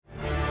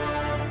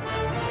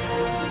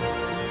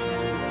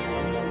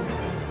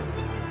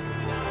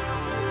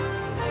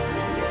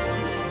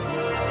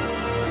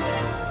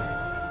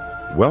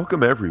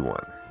Welcome,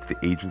 everyone, to the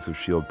Agents of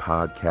S.H.I.E.L.D.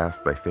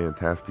 podcast by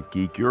Fantastic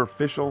Geek, your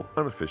official,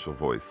 unofficial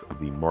voice of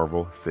the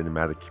Marvel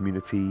cinematic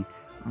community.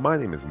 My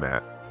name is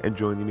Matt, and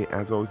joining me,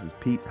 as always, is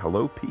Pete.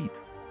 Hello, Pete.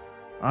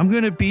 I'm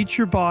going to beat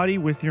your body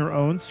with your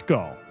own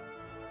skull.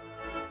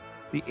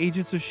 The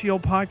Agents of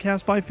S.H.I.E.L.D.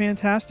 podcast by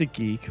Fantastic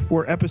Geek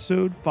for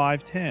episode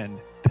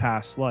 510,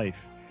 Past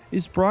Life,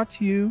 is brought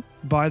to you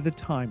by The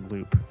Time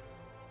Loop.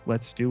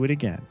 Let's do it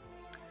again.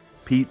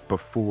 Pete,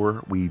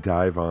 before we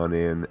dive on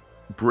in,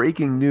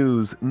 breaking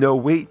news. No,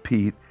 wait,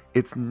 Pete.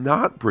 It's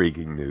not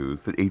breaking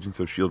news that Agents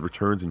of S.H.I.E.L.D.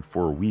 returns in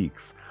 4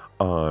 weeks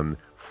on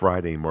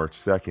Friday, March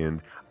 2nd.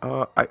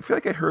 I feel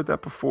like I heard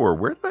that before.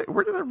 Where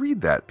did I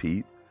read that,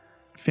 Pete?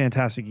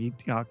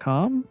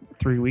 FantasticGeek.com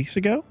 3 weeks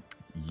ago.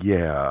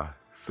 Yeah.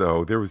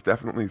 So there was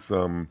definitely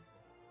some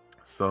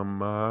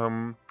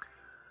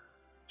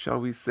shall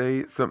we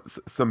say,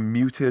 some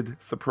muted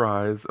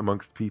surprise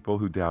amongst people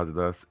who doubted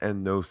us,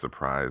 and no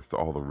surprise to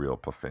all the real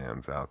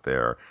fans out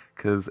there,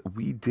 because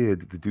we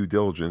did the due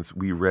diligence.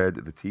 We read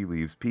the tea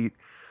leaves. Pete,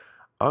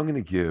 I'm going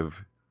to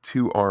give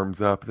 2 arms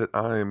up that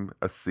I'm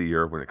a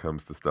seer when it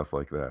comes to stuff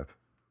like that.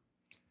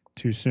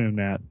 Too soon,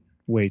 Matt.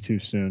 Way too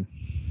soon.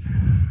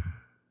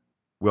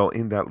 Well,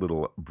 in that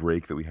little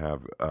break that we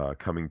have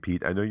coming,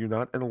 Pete, I know you're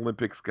not an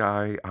Olympics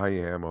guy. I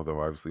am, although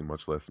obviously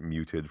much less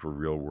muted for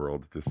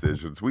real-world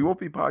decisions. We won't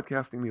be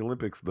podcasting the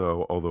Olympics,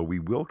 though, although we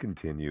will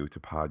continue to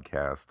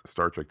podcast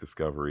Star Trek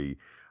Discovery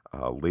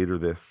later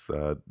this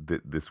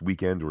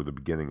weekend, or the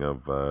beginning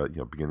of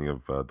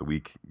the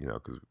week,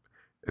 because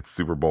it's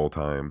Super Bowl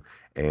time,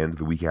 and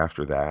the week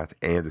after that,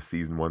 and a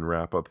season 1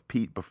 wrap-up.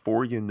 Pete,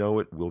 before you know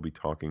it, we'll be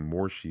talking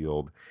more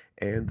S.H.I.E.L.D.,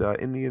 and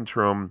in the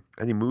interim,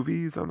 any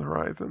movies on the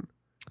horizon?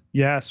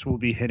 Yes, we'll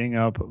be hitting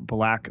up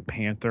Black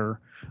Panther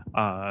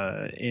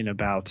in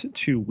about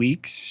 2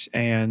 weeks.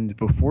 And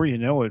before you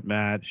know it,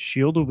 Matt,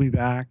 S.H.I.E.L.D. will be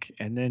back.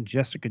 And then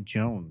Jessica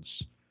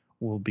Jones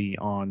will be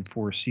on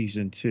for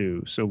season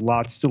 2. So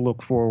lots to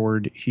look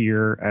forward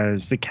here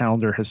as the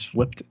calendar has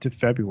flipped to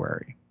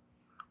February.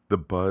 The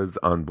buzz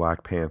on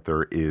Black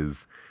Panther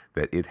is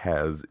that it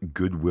has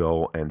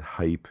goodwill and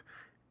hype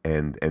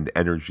and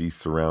energy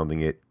surrounding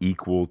it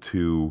equal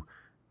to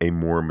a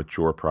more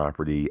mature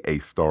property, a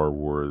Star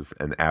Wars,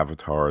 an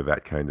Avatar,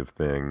 that kind of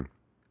thing.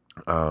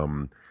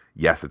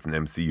 Yes, it's an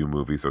MCU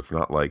movie, so it's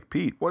not like,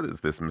 Pete, what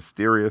is this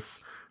mysterious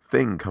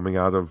thing coming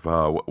out of,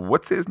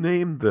 what's his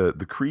name?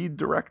 The Creed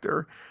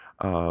director?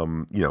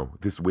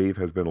 This wave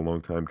has been a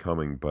long time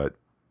coming, but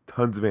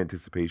tons of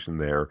anticipation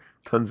there,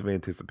 tons of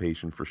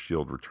anticipation for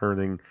S.H.I.E.L.D.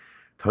 returning,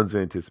 tons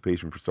of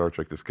anticipation for Star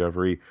Trek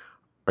Discovery.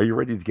 Are you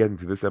ready to get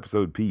into this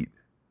episode, Pete?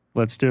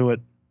 Let's do it.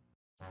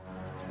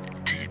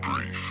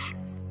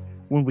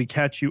 When we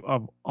catch you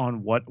up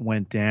on what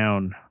went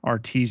down, our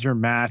teaser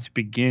match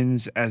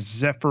begins as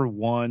Zephyr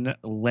 1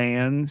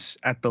 lands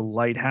at the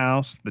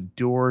lighthouse. The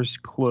doors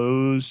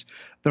close,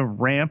 the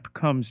ramp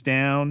comes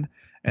down,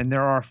 and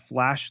there are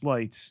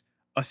flashlights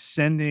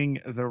ascending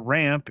the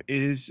ramp.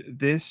 Is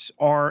this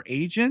our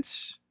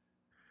agents?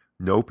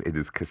 Nope, it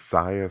is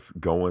Cassius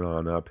going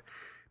on up.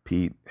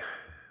 Pete,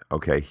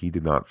 okay, he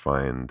did not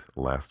find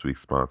last week's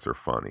sponsor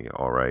funny,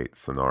 all right?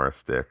 Sonara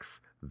Sticks.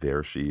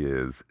 There she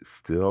is,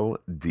 still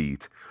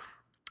Deet.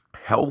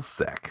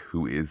 Helsec,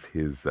 who is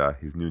his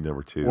new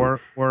number 2.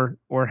 Or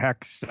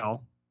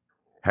Hexel.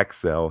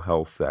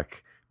 Helsec.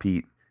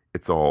 Pete,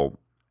 it's all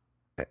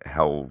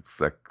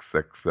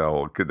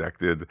Helsec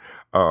connected.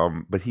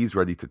 But he's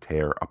ready to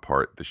tear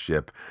apart the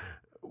ship,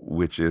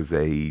 which is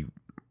a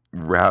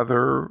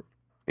rather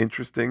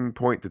interesting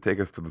point to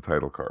take us to the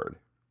title card.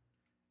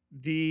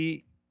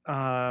 The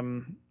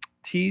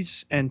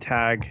tease and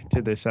tag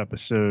to this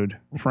episode,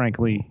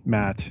 frankly,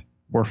 Matt,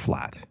 were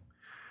flat.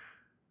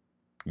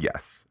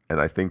 Yes, and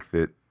I think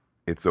that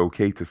it's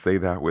okay to say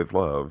that with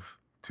love.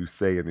 To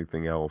say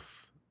anything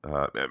else,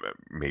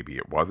 maybe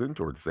it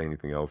wasn't, or to say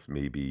anything else,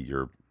 maybe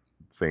you're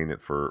saying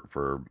it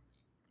for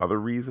other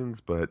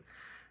reasons, but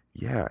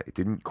yeah, it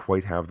didn't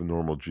quite have the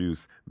normal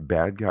juice.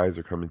 Bad guys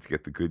are coming to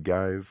get the good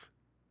guys.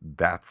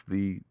 That's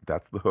the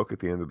hook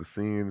at the end of the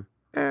scene.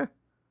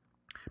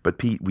 But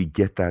Pete, we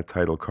get that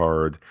title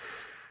card.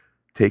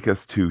 Take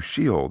us to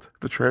S.H.I.E.L.D.,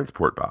 the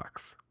transport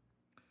box.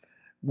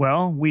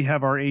 Well, we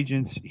have our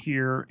agents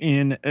here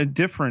in a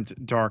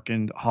different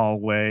darkened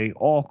hallway,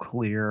 all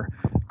clear.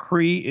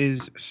 Kree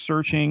is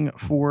searching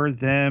for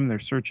them. They're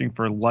searching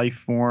for life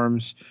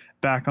forms.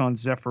 Back on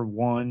Zephyr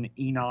 1,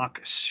 Enoch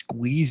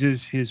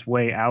squeezes his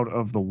way out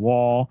of the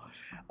wall.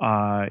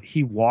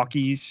 He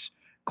walkies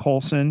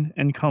Coulson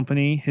and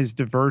company. His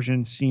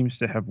diversion seems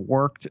to have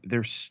worked.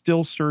 They're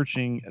still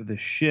searching the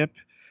ship.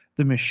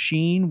 The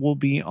machine will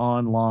be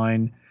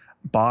online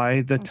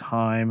by the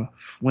time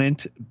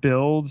Flint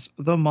builds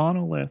the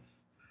monolith.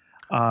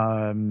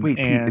 Wait,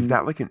 Pete, is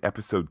that like an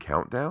episode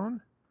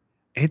countdown?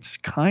 It's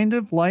kind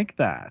of like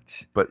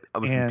that. But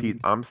listen,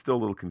 Pete, I'm still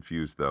a little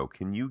confused, though.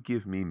 Can you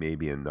give me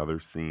maybe another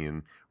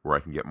scene where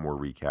I can get more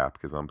recap?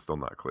 Because I'm still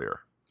not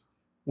clear.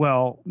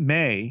 Well,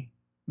 May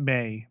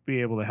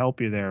be able to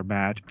help you there,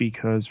 Matt,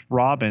 because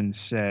Robin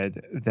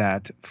said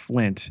that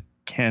Flint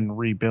can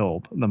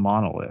rebuild the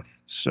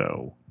monolith.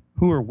 So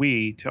who are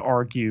we to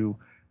argue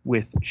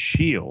with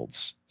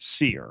Shield's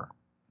seer?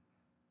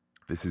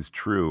 This is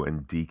true,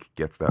 and Deke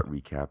gets that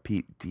recap.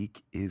 Pete,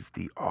 Deke is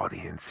the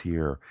audience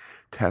here.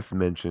 Tess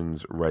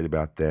mentions right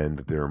about then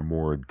that there are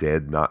more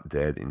dead, not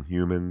dead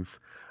Inhumans,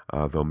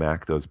 though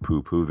Mac does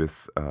poo-poo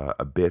this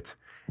a bit,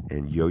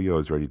 and Yo-Yo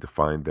is ready to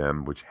find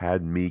them, which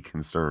had me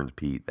concerned,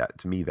 Pete. That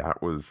to me,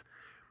 that was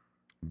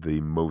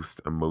the most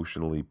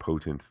emotionally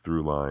potent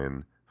through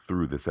line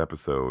through this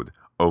episode.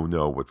 Oh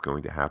no, what's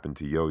going to happen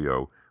to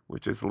Yo-Yo?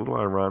 Which is a little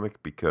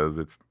ironic because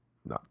it's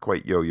not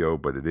quite Yo-Yo,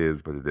 but it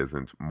is, but it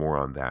isn't. More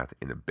on that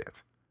in a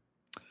bit.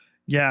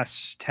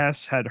 Yes,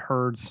 Tess had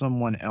heard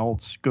someone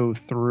else go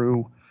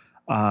through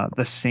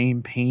the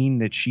same pain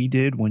that she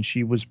did when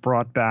she was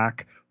brought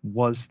back.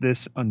 Was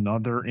this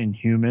another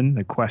Inhuman?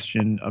 The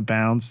question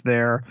abounds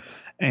there.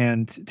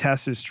 And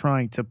Tess is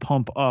trying to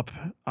pump up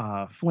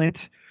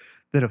Flint,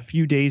 that a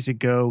few days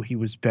ago he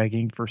was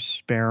begging for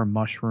spare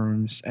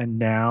mushrooms, and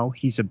now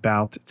he's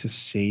about to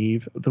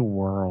save the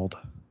world.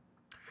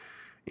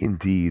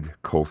 Indeed,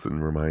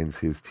 Coulson reminds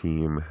his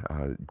team,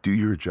 do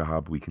your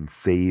job, we can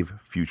save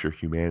future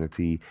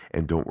humanity,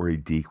 and don't worry,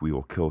 Deke, we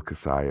will kill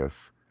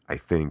Cassius, I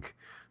think.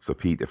 So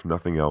Pete, if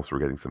nothing else, we're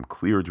getting some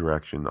clear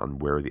direction on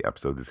where the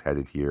episode is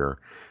headed here.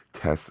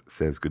 Tess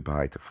says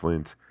goodbye to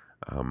Flint,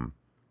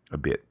 a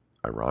bit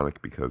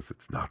ironic because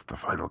it's not the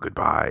final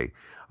goodbye,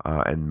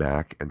 and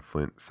Mac and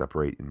Flint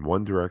separate in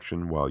one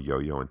direction while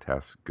Yo-Yo and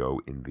Tess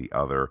go in the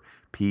other.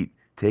 Pete,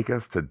 take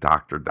us to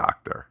Dr.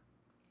 Doctor.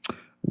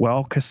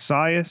 Well,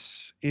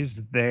 Cassius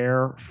is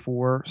there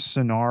for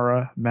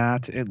Sonara,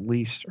 Matt, at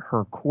least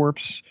her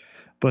corpse,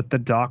 but the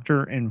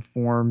doctor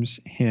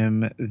informs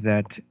him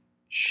that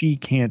she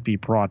can't be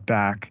brought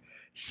back.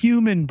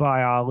 Human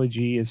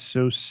biology is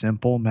so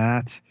simple,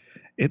 Matt.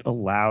 It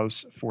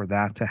allows for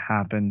that to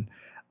happen,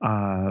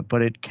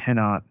 but it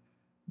cannot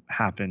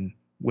happen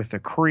with a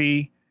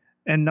Kree.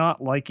 And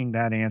not liking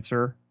that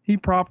answer, he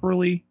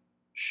properly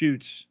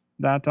shoots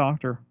that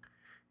doctor.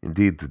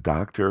 Indeed, the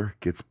doctor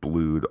gets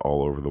blued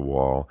all over the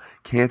wall.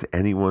 Can't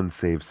anyone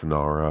save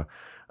Sonara?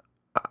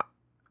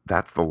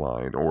 That's the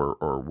line,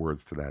 or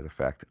words to that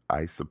effect.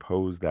 I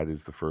suppose that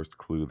is the first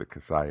clue that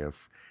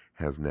Cassius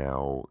has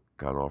now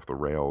gone off the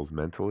rails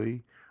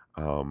mentally.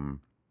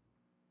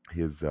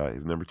 His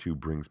number two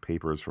brings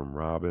papers from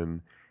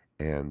Robin,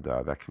 and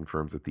that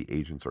confirms that the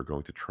agents are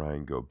going to try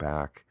and go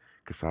back.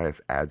 Cassius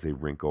adds a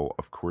wrinkle.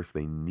 Of course,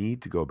 they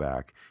need to go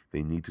back.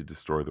 They need to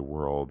destroy the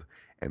world.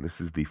 And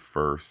this is the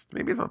first,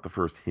 maybe it's not the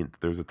first hint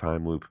that there's a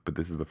time loop, but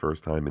this is the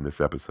first time in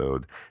this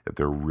episode that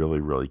they're really,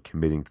 really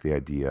committing to the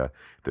idea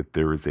that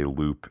there is a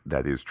loop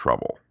that is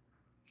trouble.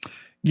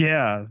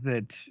 Yeah,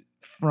 that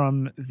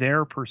from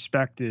their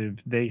perspective,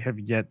 they have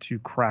yet to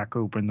crack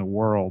open the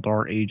world,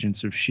 our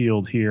agents of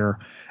S.H.I.E.L.D. here,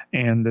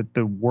 and that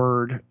the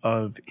word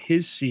of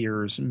his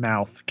seer's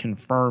mouth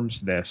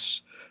confirms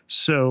this.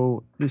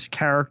 So this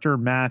character,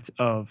 Matt,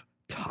 of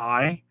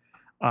Ty,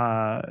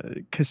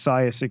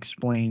 Cassius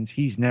explains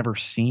he's never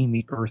seen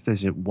the Earth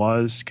as it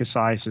was.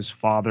 Cassius's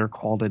father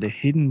called it a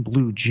hidden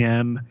blue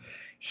gem.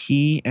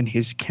 He and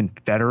his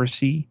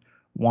Confederacy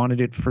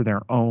wanted it for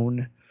their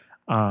own.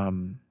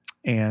 And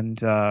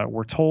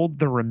we're told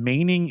the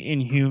remaining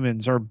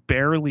Inhumans are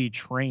barely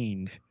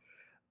trained.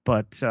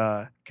 But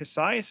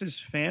Cassius's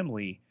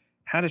family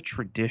had a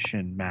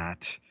tradition,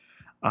 Matt.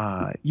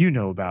 You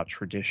know about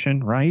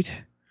tradition, right?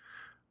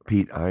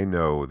 Pete, I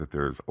know that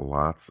there's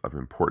lots of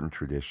important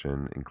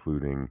tradition,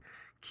 including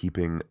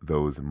keeping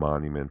those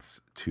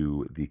monuments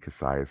to the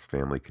Cassius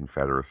family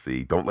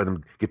confederacy. Don't let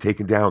them get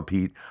taken down,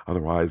 Pete.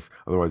 Otherwise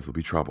there'll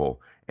be trouble.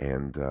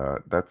 And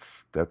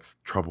that's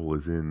trouble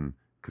is in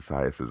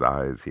Cassius's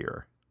eyes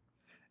here.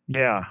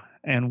 Yeah.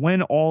 And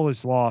when all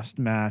is lost,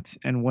 Matt,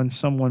 and when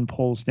someone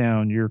pulls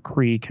down your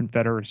Kree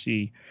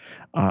Confederacy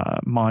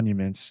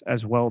monuments,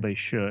 as well they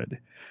should,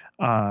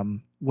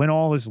 when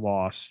all is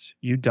lost,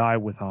 you die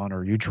with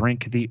honor. You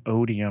drink the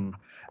odium.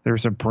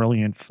 There's a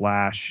brilliant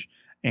flash,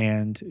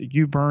 and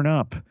you burn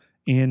up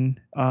in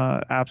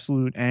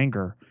absolute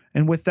anger.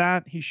 And with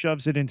that, he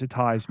shoves it into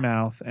Ty's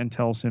mouth and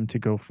tells him to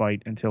go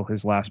fight until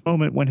his last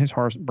moment when his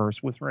heart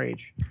bursts with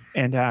rage.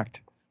 End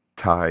act.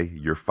 Ty,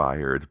 you're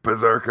fired.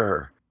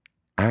 Berserker!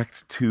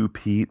 Act 2,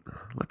 Pete.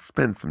 Let's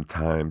spend some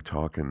time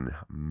talking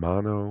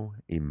mano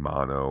a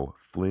mano.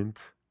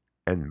 Flint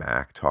and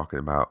Mac talking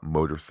about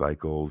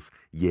motorcycles.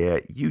 Yeah,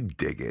 you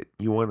dig it.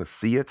 You want to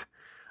see it?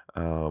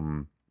 You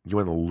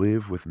want to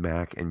live with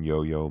Mac and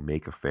Yo-Yo,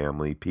 make a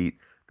family. Pete,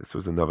 this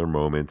was another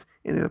moment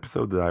in an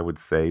episode that I would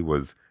say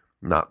was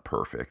not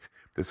perfect.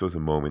 This was a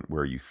moment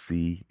where you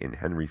see in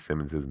Henry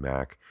Simmons's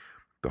Mac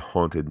the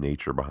haunted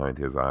nature behind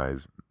his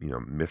eyes,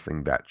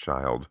 missing that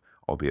child,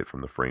 albeit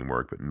from the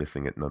framework, but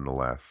missing it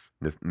nonetheless,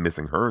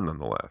 missing her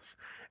nonetheless.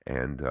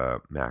 And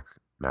Mac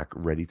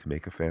ready to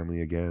make a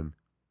family again.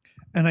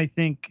 And I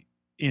think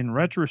in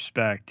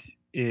retrospect,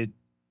 it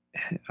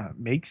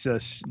makes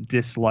us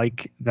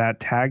dislike that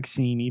tag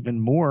scene even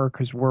more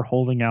because we're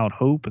holding out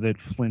hope that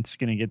Flint's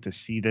going to get to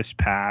see this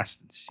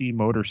past, see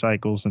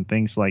motorcycles and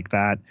things like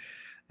that.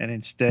 and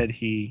instead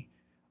he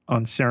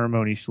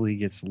unceremoniously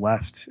gets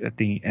left at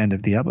the end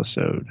of the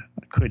episode.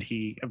 Could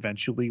he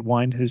eventually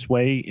wind his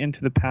way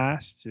into the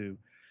past to,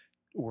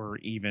 or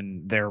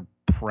even their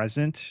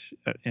present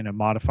in a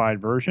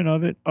modified version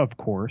of it? Of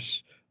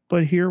course.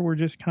 But here we're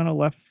just kind of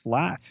left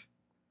flat.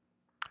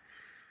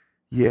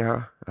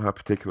 Yeah,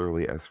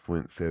 particularly as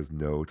Flint says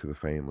no to the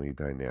family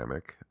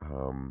dynamic.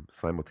 Well, I mean,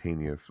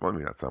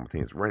 not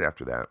simultaneous, right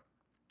after that,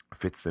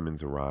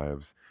 Fitzsimmons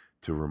arrives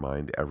to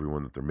remind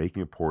everyone that they're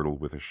making a portal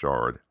with a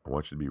shard. I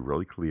want you to be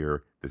really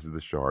clear. This is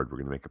the shard. We're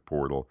going to make a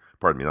portal.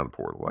 Pardon me, not a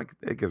portal. Like,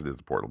 I guess it is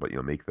a portal, but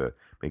make the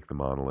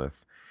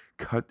monolith.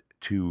 Cut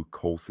to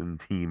Coulson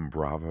Team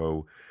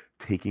Bravo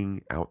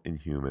taking out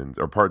Inhumans,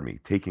 or pardon me,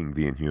 taking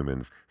the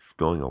Inhumans,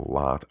 spilling a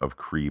lot of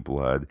Kree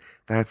blood.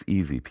 That's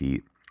easy,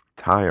 Pete.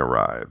 Ty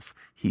arrives.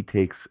 He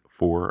takes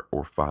 4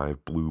 or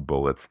 5 blue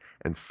bullets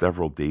and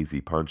several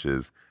daisy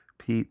punches.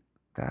 Pete,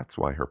 that's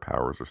why her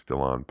powers are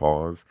still on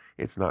pause.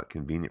 It's not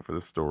convenient for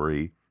the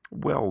story.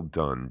 Well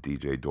done,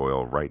 DJ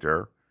Doyle,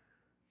 writer.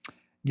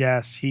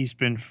 Yes, he's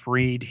been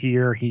freed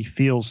here. He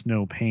feels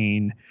no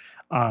pain.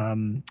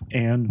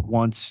 And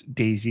once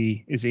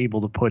Daisy is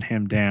able to put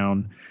him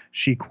down,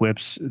 she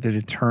quips that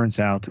it turns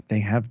out they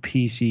have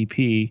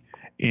PCP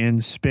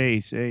in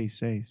space.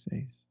 Ace.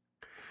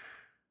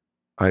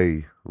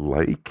 I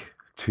like,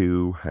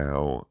 too,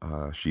 how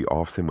she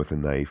offs him with a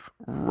knife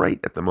right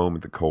at the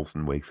moment that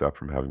Coulson wakes up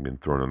from having been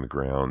thrown on the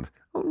ground.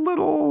 A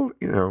little,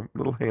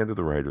 little hand of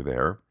the writer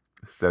there.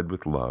 Said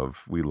with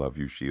love. We love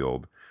you,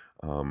 S.H.I.E.L.D.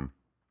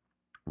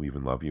 We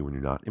even love you when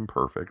you're not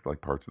imperfect,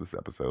 like parts of this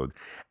episode.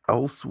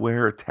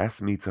 Elsewhere,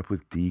 Tess meets up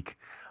with Deke,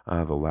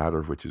 the latter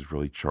of which is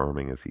really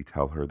charming as he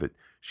tells her that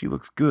she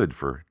looks good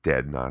for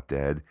Dead Not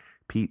Dead.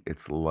 Pete,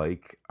 it's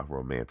like a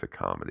romantic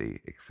comedy,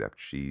 except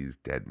she's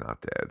dead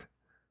not dead.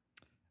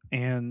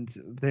 And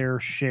their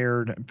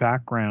shared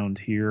background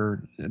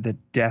here,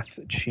 that death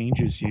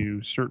changes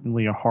you,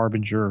 certainly a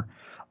harbinger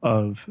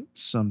of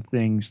some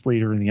things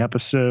later in the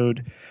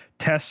episode.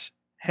 Tess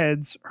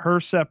heads her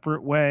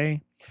separate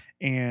way,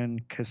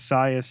 and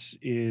Cassius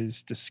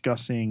is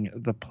discussing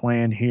the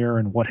plan here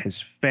and what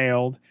has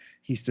failed.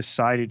 He's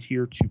decided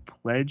here to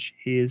pledge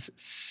his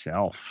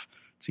self,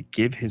 to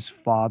give his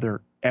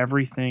father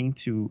everything,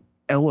 to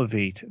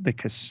elevate the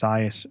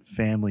Cassius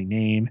family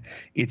name.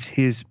 It's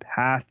his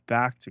path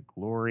back to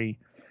glory,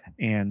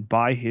 and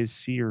by his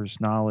seer's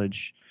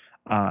knowledge,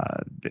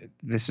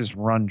 this is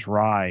run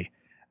dry.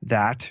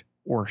 That,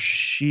 or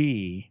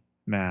she,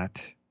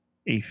 Matt,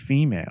 a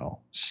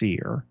female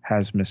seer,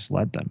 has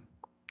misled them.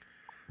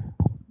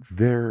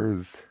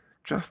 There's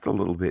just a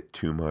little bit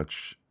too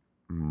much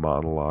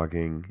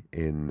monologuing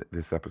in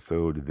this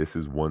episode. This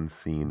is one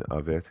scene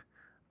of it.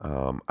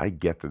 I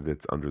get that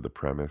it's under the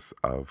premise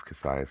of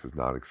Cassius is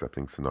not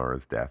accepting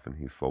Sonara's death and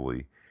he's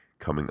slowly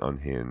coming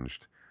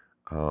unhinged.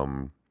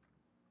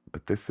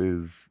 But this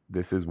is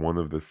one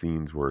of the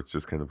scenes where it's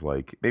just kind of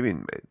like, maybe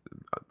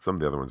some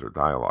of the other ones are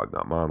dialogue,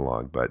 not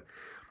monologue, but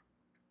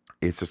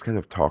it's just kind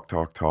of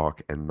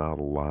talk, and not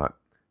a lot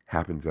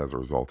happens as a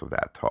result of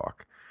that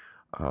talk.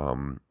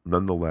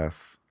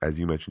 Nonetheless, as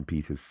you mentioned,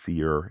 Pete, his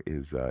seer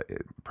is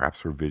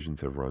perhaps her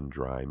visions have run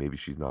dry. Maybe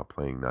she's not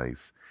playing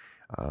nice.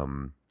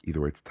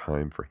 Either way, it's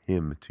time for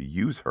him to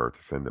use her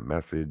to send a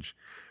message.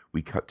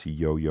 We cut to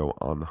Yo-Yo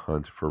on the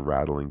hunt for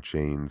rattling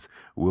chains.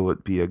 Will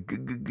it be a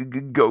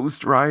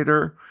ghost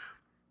rider?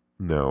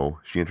 No.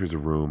 She enters a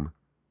room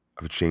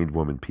of a chained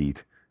woman,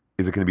 Pete.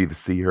 Is it going to be the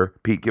seer?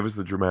 Pete, give us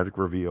the dramatic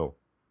reveal.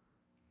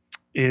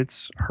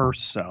 It's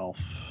herself.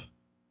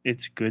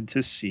 It's good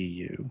to see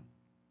you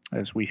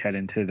as we head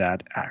into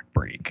that act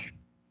break.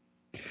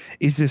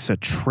 Is this a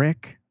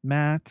trick,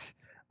 Matt?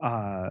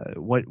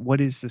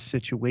 What is the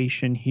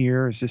situation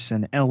here? Is this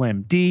an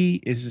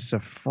LMD? Is this a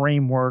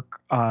framework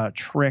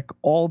trick?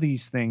 All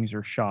these things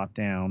are shot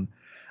down.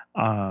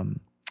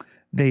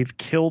 They've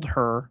killed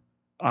her,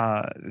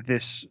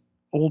 this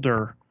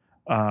older,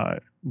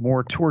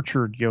 more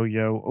tortured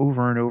Yo-Yo,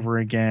 over and over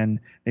again.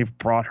 They've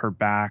brought her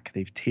back.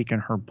 They've taken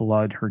her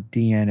blood, her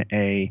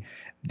DNA.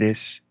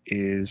 This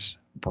is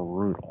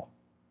brutal.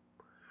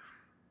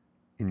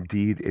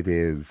 Indeed it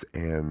is,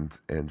 and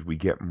we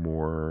get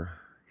more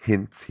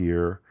hints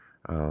here.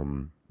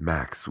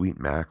 Mac, sweet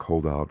Mac,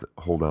 hold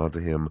on to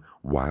him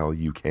while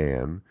you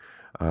can.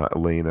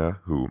 Elena,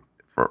 who,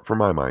 for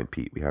my mind,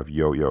 Pete, we have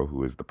Yo-Yo,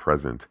 who is the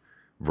present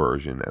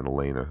version, and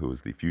Elena, who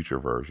is the future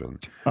version.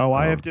 Oh,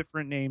 I have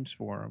different names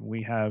for them.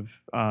 We have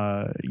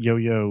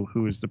Yo-Yo,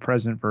 who is the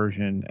present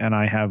version, and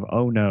I have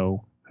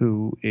Ono,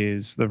 who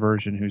is the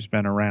version who's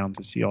been around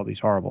to see all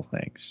these horrible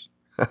things.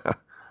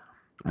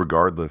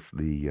 Regardless,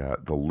 the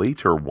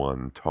later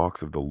one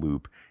talks of the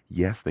loop.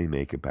 Yes, they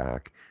make it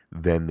back.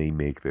 Then they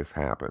make this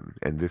happen,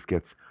 and this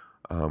gets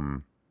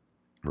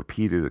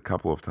repeated a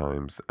couple of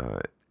times,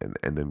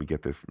 and then we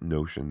get this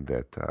notion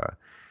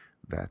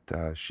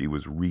that she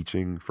was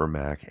reaching for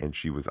Mac and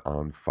she was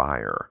on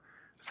fire.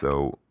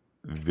 So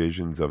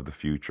visions of the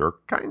future,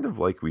 kind of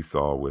like we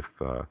saw with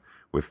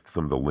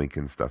some of the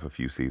Lincoln stuff a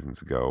few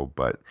seasons ago.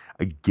 But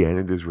again,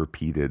 it is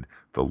repeated.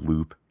 The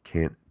loop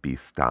can't be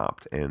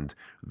stopped. And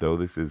though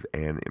this is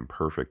an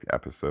imperfect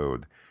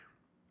episode,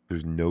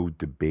 there's no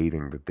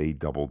debating that they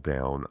double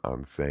down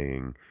on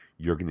saying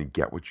you're going to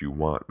get what you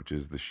want, which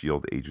is the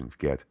SHIELD agents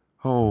get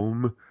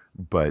home,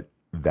 but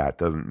that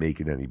doesn't make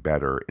it any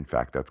better. In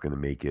fact, that's going to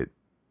make it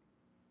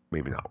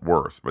maybe not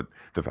worse, but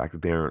the fact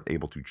that they aren't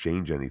able to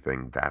change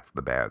anything, that's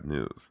the bad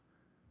news.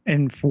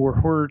 And for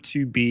her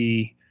to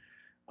be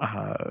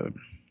uh,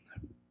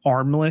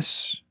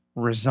 armless,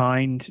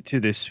 resigned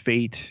to this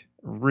fate,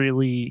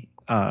 really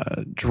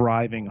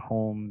driving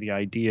home the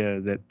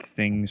idea that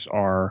things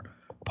are,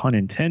 pun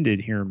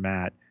intended here,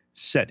 Matt,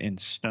 set in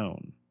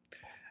stone.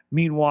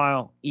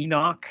 Meanwhile,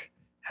 Enoch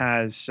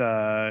has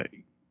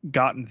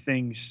gotten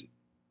things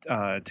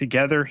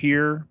together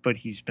here, but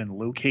he's been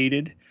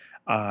located.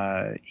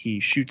 He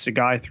shoots a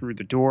guy through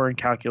the door and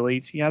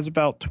calculates he has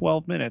about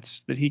 12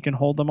 minutes that he can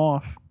hold them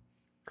off.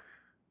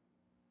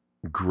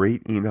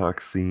 Great Enoch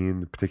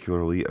scene,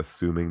 particularly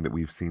assuming that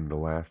we've seen the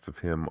last of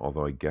him,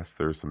 although I guess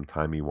there's some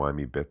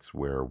timey-wimey bits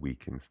where we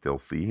can still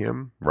see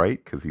him,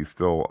 right? Because he's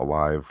still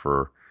alive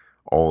for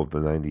all of the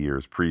 90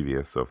 years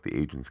previous, so if the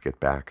agents get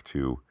back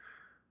to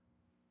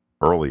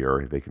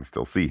earlier, they can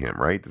still see him,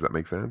 right? Does that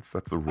make sense?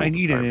 That's the rules I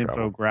need of an time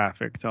travel.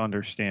 infographic to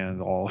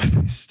understand all of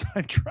this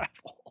time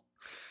travel.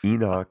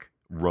 Enoch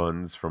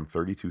runs from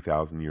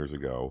 32,000 years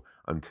ago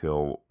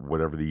until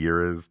whatever the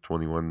year is,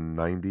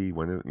 2190,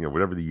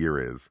 whatever the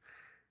year is,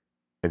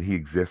 and he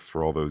exists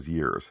for all those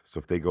years. So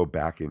if they go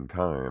back in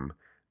time,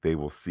 they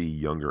will see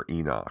younger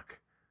Enoch.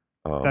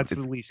 That's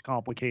the least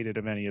complicated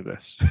of any of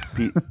this.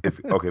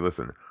 Okay,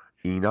 listen.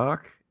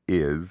 Enoch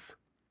is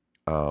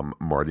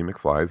Marty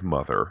McFly's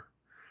mother.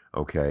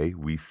 Okay,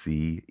 we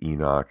see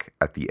Enoch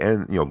at the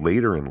end,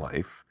 later in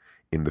life,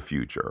 in the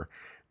future.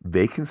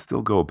 They can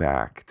still go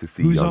back to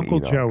see Who's young Uncle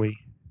Enoch. Joey?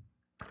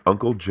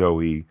 Uncle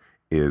Joey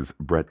is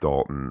Brett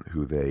Dalton,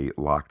 who they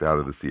locked out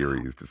of the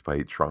series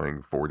despite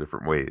trying 4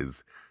 different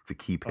ways to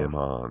keep him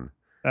on.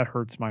 That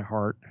hurts my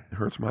heart. It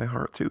hurts my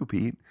heart too,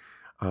 Pete.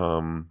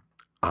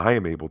 I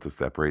am able to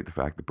separate the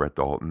fact that Brett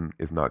Dalton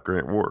is not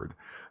Grant Ward.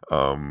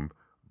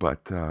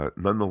 But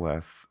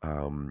nonetheless,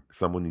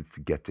 someone needs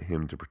to get to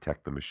him to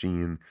protect the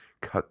machine.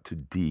 Cut to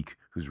Deke,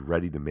 who's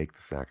ready to make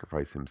the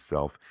sacrifice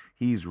himself.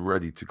 He's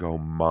ready to go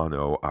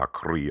mono a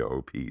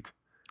Creo, Pete.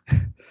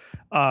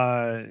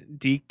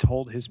 Deke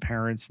told his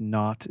parents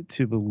not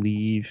to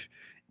believe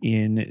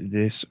in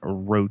this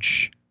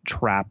roach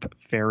trap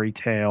fairy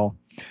tale.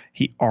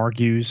 He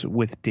argues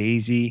with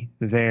Daisy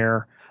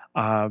there,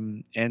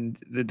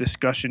 and the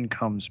discussion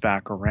comes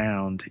back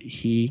around.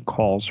 He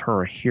calls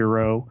her a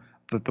hero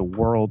that the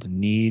world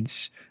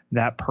needs,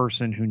 that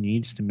person who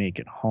needs to make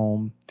it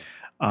home.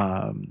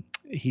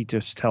 He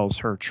just tells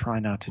her, try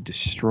not to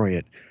destroy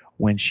it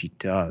when she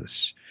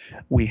does.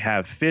 We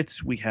have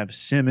Fitz, we have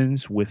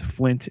Simmons with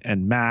Flint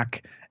and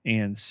Mac,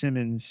 and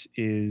Simmons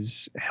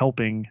is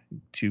helping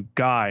to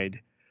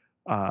guide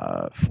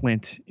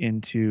Flint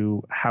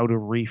into how to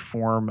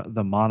reform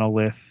the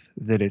monolith,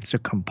 that it's a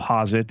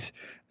composite.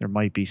 There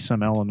might be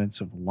some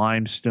elements of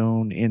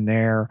limestone in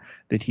there,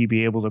 that he'd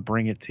be able to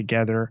bring it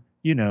together,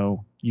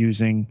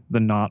 using the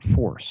knot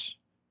force.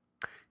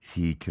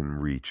 He can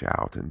reach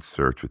out and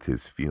search with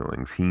his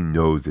feelings. He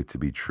knows it to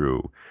be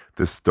true.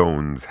 The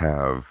stones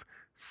have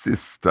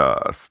sister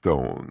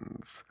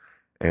stones,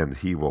 and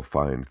he will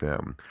find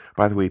them.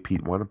 By the way,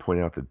 Pete, want to point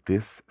out that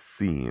this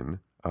scene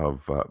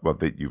of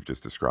that you've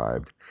just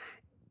described,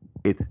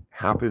 it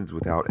happens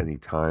without any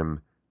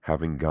time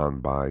having gone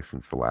by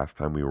since the last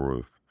time we were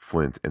with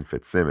Flint and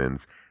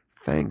Fitzsimmons.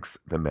 Thanks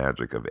the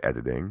magic of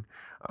editing.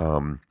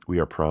 We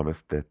are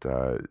promised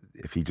that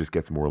if he just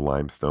gets more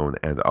limestone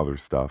and other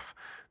stuff,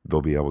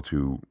 they'll be able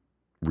to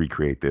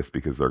recreate this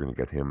because they're going to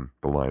get him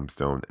the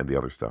limestone and the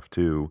other stuff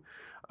too.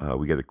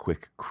 We get a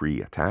quick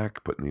Kree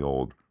attack, putting the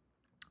old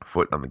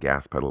foot on the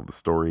gas pedal of the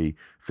story.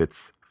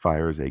 Fitz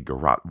fires a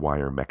garrote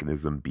wire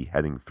mechanism,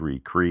 beheading 3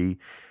 Kree.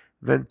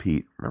 Then,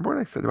 Pete, remember what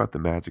I said about the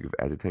magic of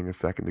editing a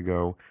second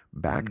ago?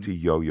 Back to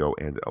Yo-Yo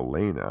and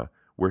Elena,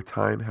 where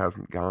time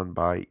hasn't gone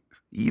by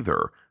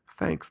either,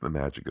 thanks the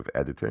magic of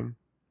editing.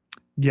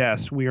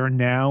 Yes, we are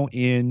now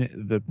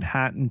in the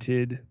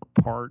patented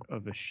part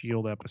of a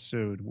SHIELD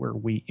episode where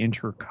we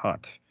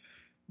intercut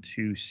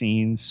 2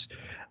 scenes.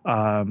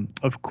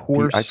 Of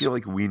course, Pete, I feel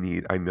like we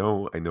need. I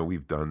know.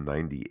 We've done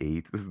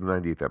 98. This is the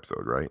 98th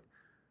episode, right?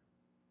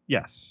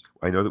 Yes.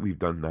 I know that we've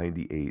done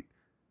 98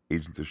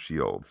 Agents of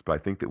Shields, but I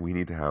think that we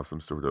need to have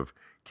some sort of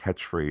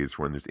catchphrase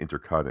when there's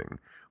intercutting.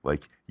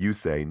 Like you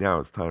say, now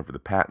it's time for the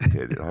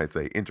patented, and I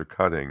say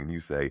intercutting, and you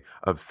say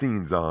of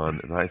scenes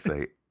on, and I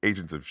say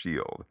Agents of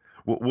Shield.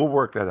 We'll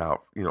work that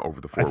out,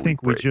 over the 4 week break. I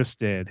think we just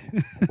did.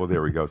 Well,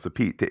 there we go. So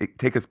Pete,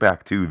 take us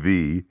back to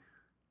the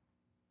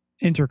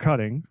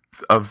intercutting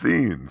of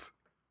scenes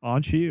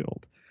on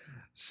Shield.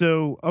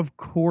 So of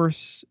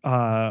course,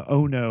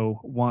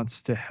 Ono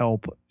wants to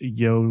help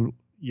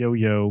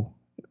Yo-Yo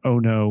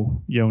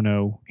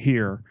Ono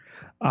here,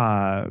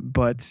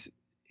 but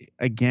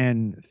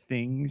again,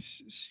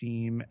 things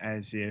seem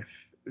as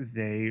if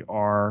they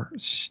are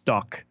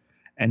stuck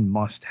and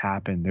must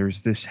happen.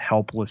 There's this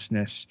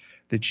helplessness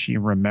that she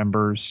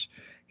remembers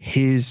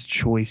his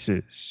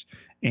choices.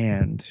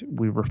 And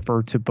we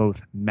refer to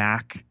both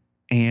Mac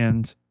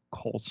and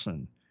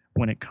Coulson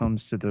when it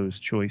comes to those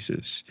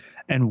choices.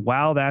 And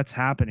while that's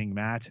happening,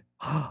 Matt,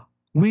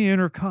 we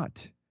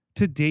intercut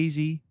to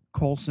Daisy,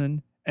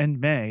 Coulson, and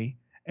May.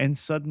 And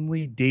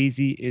suddenly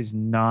Daisy is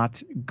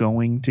not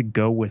going to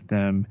go with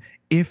them.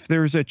 If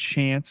there's a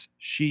chance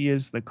she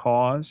is the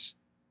cause,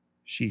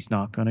 she's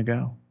not going to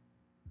go.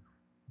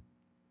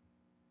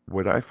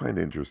 What I find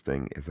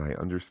interesting is I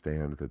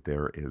understand that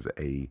there is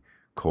a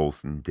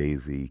Coulson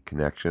Daisy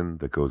connection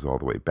that goes all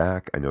the way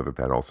back. I know that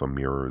that also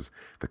mirrors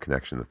the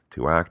connection that the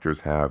two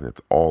actors have, and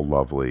it's all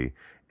lovely.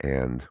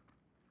 And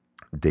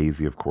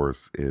Daisy, of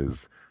course,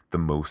 is the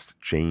most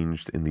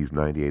changed in these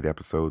 98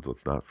 episodes.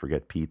 Let's not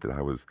forget, Pete, that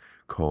I was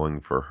calling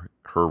for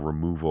her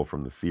removal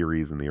from the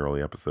series in the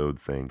early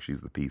episodes, saying she's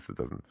the piece that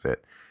doesn't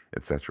fit,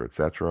 etc.,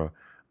 etc.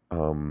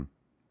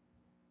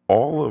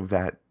 All of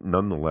that,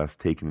 nonetheless,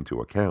 taken into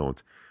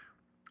account,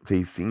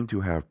 they seem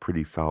to have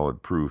pretty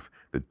solid proof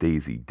that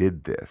Daisy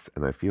did this.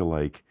 And I feel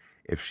like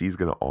if she's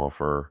going to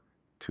offer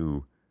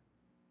to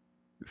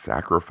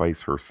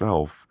sacrifice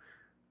herself,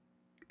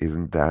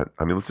 isn't that,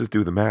 I mean, let's just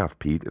do the math,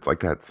 Pete. It's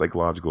like that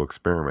psychological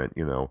experiment,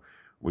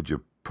 would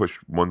you push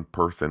one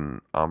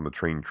person on the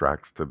train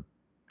tracks to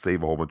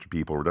save a whole bunch of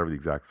people, or whatever the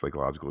exact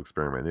psychological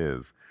experiment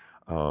is?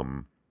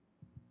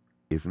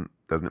 Doesn't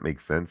it make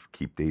sense?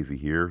 Keep Daisy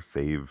here,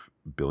 save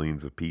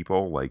billions of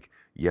people. Like,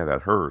 yeah,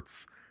 that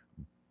hurts,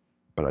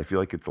 but I feel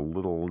like it's a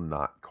little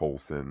not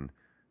Coulson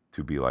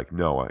to be like,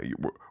 no,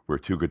 we're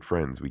too good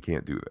friends. We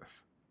can't do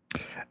this.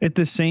 At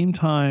the same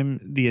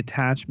time, the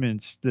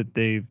attachments that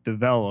they've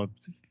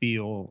developed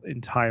feel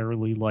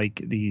entirely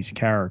like these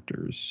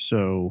characters.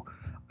 So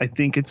I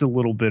think it's a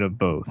little bit of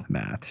both,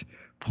 Matt.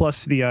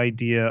 Plus the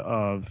idea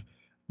of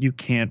you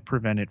can't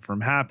prevent it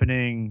from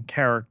happening,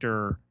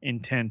 character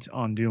intent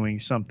on doing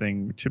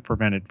something to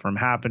prevent it from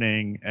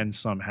happening, and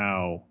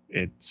somehow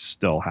it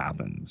still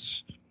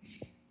happens.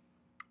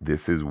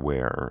 This is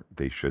where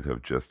they should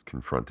have just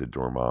confronted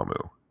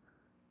Dormammu.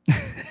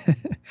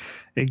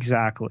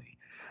 Exactly.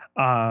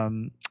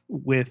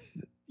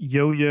 With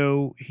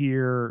Yo-Yo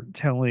here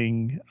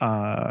telling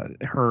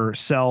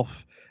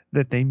herself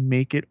that they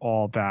make it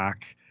all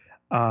back,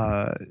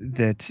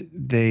 that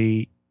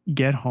they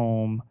get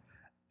home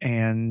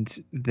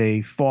and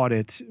they fought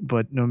it,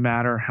 but no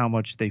matter how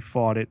much they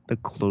fought it, the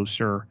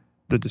closer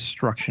the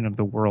destruction of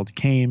the world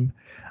came.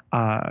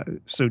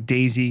 So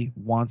Daisy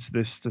wants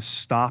this to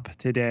stop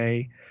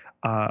today,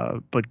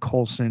 but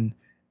Coulson,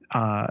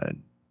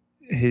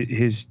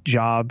 his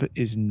job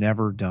is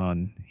never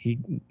done.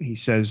 He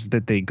says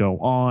that they go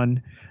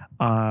on.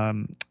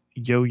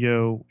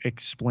 Yo-Yo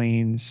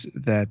explains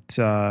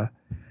that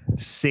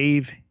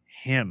save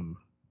him,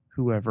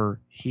 whoever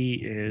he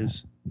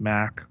is,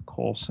 Mac,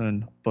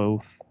 Coulson,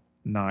 both,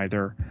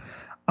 neither.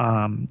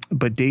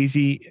 But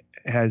Daisy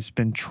has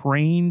been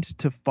trained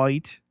to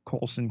fight.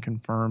 Coulson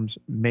confirms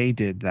May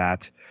did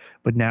that,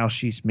 but now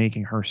she's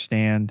making her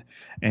stand,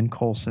 and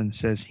Coulson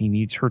says he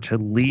needs her to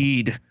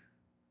lead,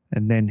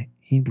 and then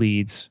he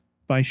leads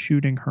by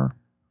shooting her.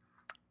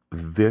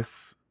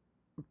 This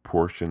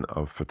portion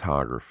of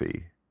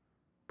photography,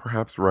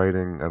 perhaps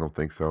writing, I don't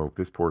think so.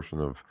 This portion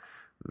of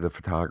the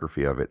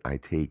photography of it, I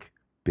take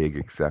big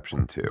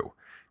exception to.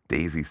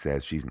 Daisy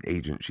says she's an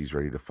agent, she's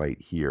ready to fight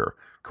here.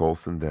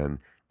 Coulson then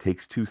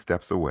takes 2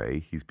 steps away.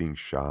 He's being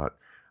shot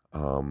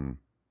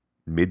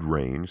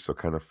mid-range, so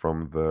kind of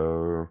from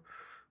the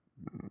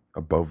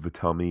above the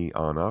tummy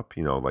on up,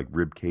 like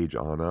rib cage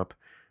on up.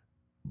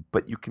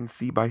 But you can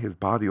see by his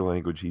body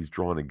language he's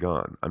drawn a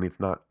gun. I mean, it's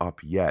not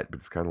up yet,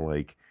 but it's kind of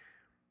like,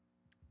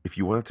 if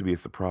you want it to be a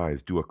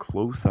surprise, do a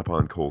close-up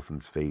on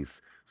Coulson's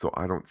face so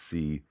I don't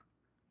see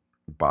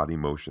body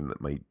motion that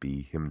might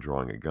be him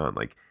drawing a gun.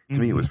 Like, to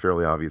me, it was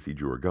fairly obvious he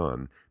drew a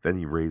gun. Then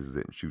he raises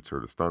it and shoots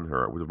her to stun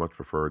her. I would have much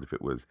preferred if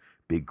it was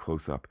big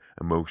close-up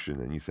emotion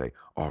and you say,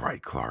 all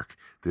right, Clark,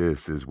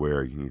 this is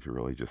where you need to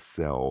really just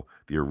sell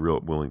that you're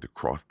real willing to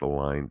cross the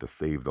line to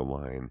save the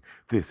line.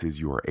 This is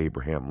your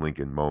Abraham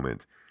Lincoln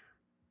moment.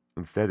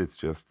 Instead, it's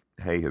just,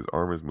 hey, his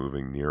arm is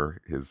moving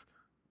near his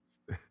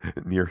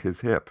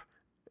hip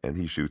and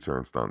he shoots her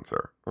and stuns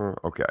her.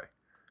 Okay.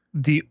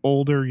 The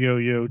older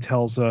Yo-Yo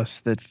tells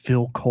us that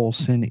Phil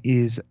Coulson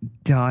is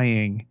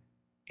dying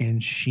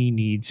and she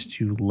needs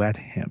to let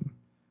him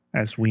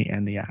as we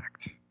end the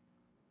act.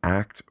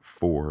 Act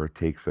 4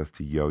 takes us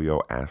to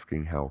Yo-Yo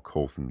asking how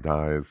Coulson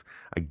dies.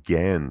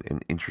 Again,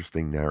 an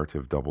interesting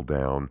narrative double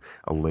down.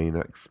 Elena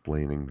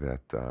explaining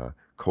that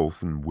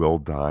Coulson will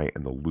die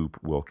and the loop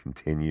will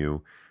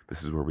continue.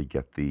 This is where we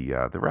get the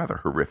rather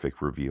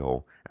horrific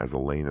reveal as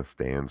Elena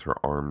stands, her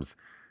arms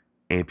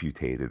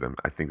amputated.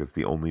 I think that's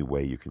the only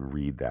way you can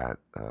read that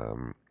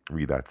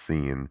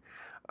scene.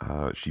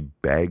 She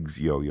begs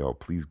Yo-Yo,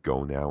 please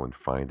go now and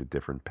find a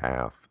different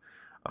path.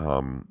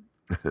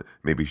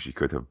 Maybe she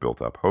could have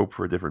built up hope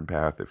for a different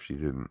path if she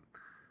didn't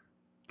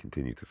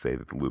continue to say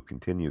that the loop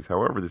continues.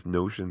 However, this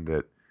notion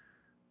that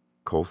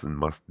Coulson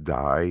must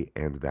die,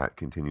 and that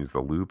continues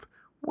the loop.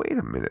 Wait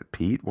a minute,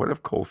 Pete. What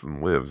if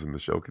Coulson lives and the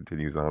show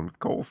continues on with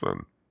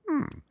Coulson?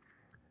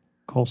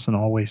 Coulson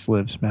always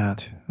lives,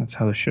 Matt. That's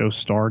how the show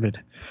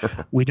started.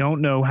 We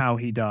don't know how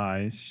he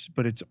dies,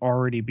 but it's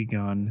already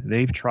begun.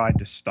 They've tried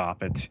to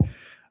stop it.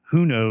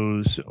 Who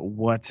knows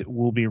what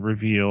will be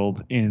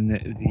revealed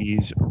in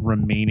these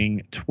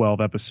remaining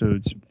 12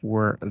 episodes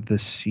for the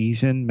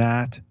season,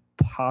 Matt?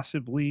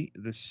 Possibly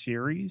the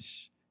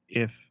series,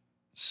 if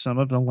some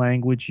of the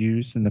language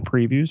used in the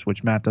previews,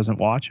 which Matt doesn't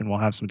watch, and we'll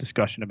have some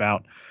discussion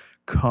about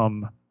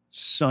come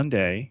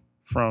Sunday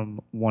from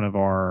one of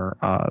our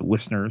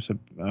listeners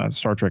of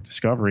Star Trek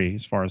Discovery,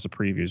 as far as the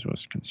previews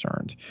was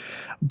concerned.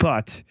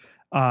 But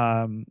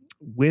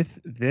with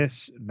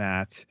this,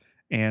 Matt,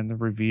 and the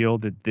reveal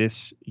that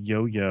this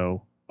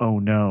Yo-Yo, oh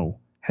no,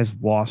 has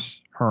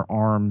lost her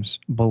arms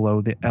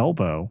below the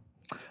elbow.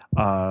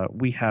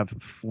 We have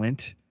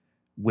Flint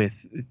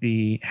with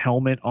the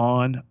helmet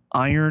on,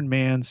 Iron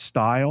Man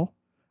style,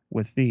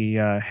 with the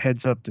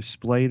heads-up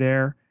display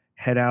there,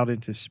 head out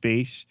into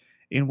space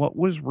in what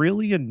was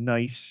really a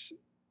nice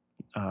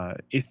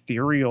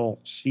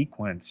ethereal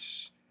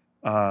sequence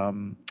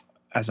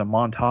as a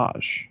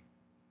montage.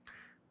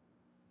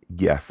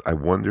 Yes, I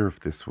wonder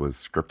if this was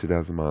scripted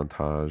as a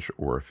montage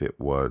or if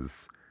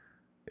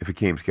it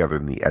came together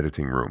in the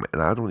editing room. And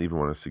I don't even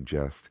want to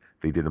suggest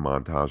they did a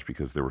montage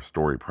because there were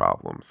story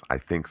problems. I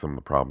think some of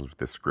the problems with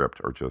this script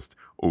are just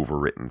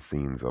overwritten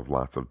scenes of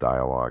lots of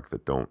dialogue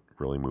that don't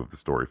really move the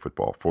story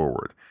football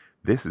forward.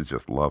 This is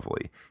just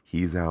lovely.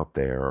 He's out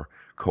there,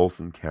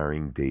 Coulson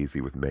carrying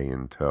Daisy with May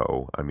in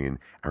tow. I mean,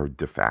 our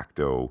de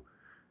facto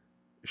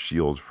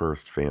Shield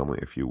first family,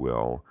 if you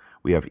will.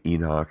 We have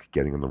Enoch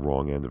getting on the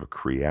wrong end of a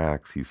Kree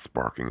axe. He's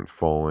sparking and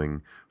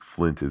falling.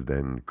 Flint is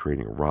then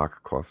creating a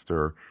rock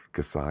cluster.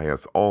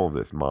 Cassius, all of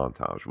this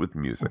montage with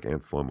music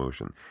and slow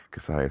motion.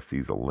 Cassius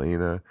sees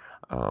Elena,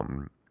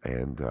 and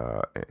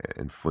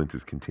Flint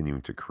is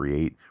continuing to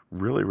create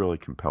really, really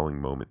compelling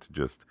moment to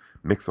just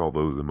mix all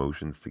those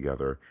emotions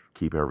together,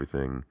 keep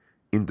everything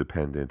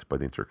independent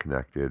but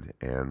interconnected,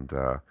 and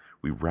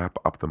we wrap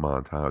up the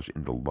montage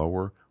in the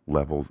lower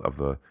levels of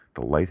the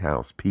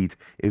lighthouse. Pete,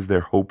 is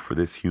there hope for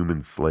this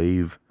human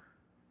slave?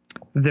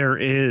 There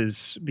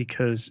is,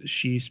 because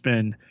she's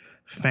been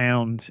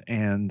found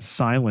and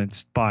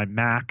silenced by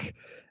Mac,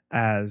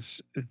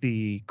 as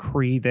the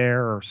Kree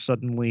there are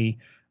suddenly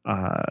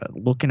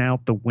looking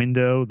out the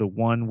window. The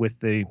one with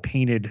the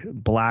painted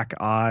black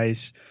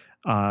eyes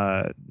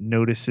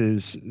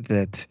notices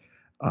that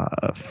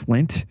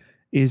Flint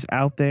is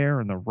out there,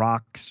 and the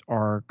rocks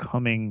are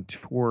coming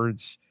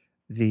towards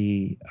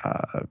the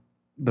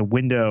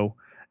window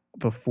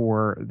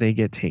before they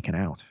get taken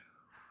out.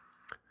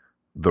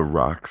 The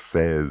rock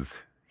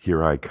says,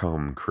 "Here I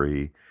come,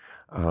 Kree."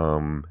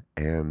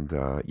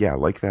 Yeah,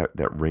 like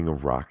that ring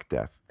of rock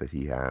death that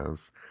he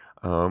has.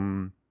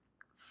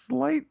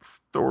 Slight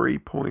story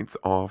points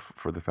off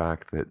for the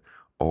fact that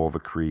all the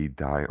Kree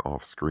die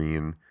off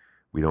screen.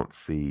 We don't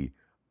see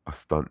a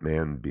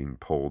stuntman being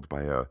pulled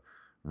by a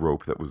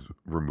rope that was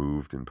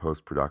removed in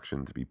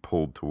post-production to be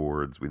pulled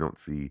towards. We don't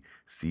see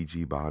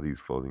CG bodies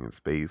floating in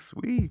space.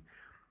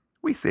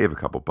 We save a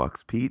couple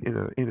bucks, Pete, in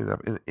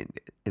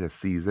a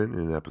season, in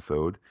an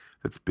episode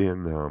that's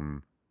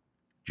been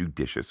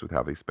judicious with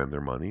how they spend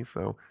their money.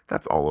 So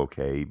that's all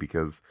okay,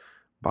 because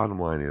bottom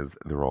line is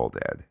they're all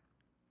dead.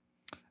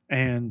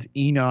 And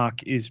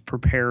Enoch is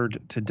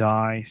prepared to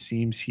die.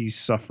 Seems he's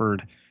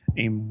suffered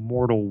a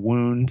mortal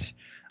wound.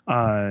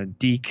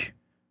 Deke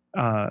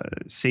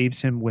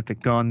saves him with a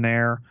gun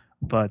there,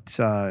 but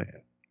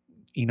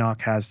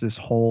Enoch has this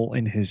hole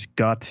in his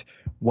gut.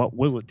 What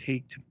will it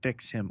take to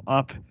fix him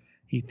up?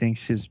 He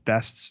thinks his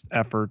best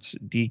efforts,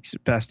 Deke's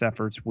best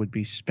efforts, would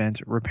be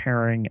spent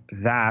repairing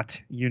that,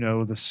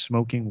 the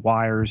smoking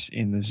wires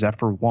in the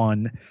Zephyr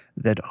 1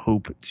 that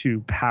hope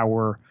to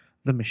power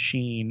the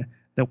machine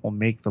that will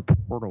make the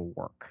portal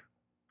work.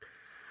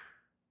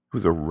 It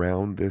was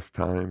around this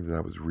time that I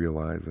was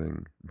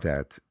realizing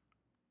that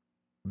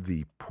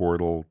the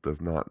portal does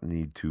not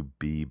need to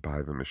be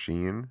by the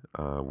machine,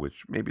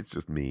 which maybe it's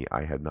just me.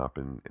 I had not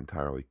been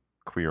entirely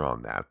clear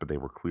on that, but they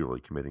were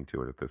clearly committing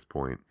to it at this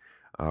point.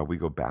 We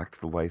go back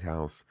to the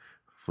lighthouse,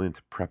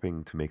 Flint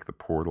prepping to make the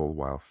portal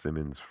while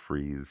Simmons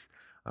frees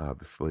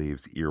the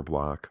slave's ear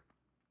block,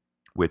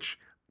 which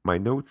my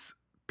notes,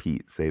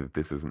 Pete, say that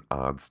this is an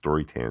odd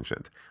story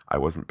tangent. I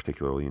wasn't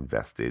particularly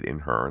invested in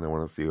her, and I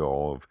want to see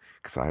all of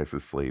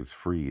Cassius' slaves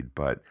freed,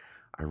 but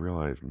I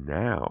realize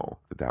now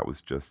that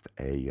was just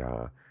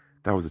that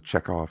was a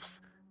Chekhov's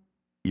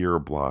ear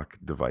block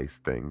device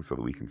thing so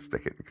that we can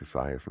stick it in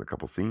Cassius in a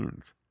couple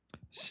scenes.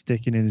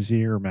 Stick it in his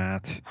ear,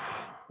 Matt.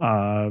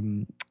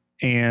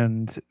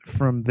 And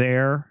from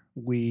there,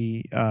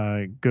 we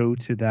go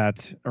to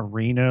that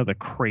arena, the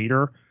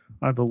crater,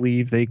 I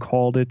believe they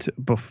called it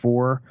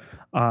before,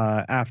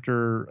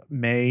 after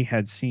May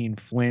had seen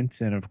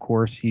Flint. And of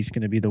course, he's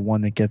going to be the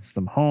one that gets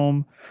them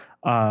home.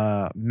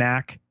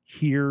 Mac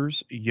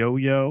hears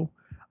Yo-Yo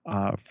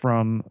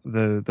from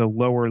the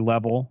lower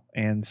level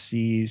and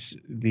sees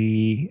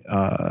the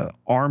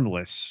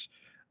armless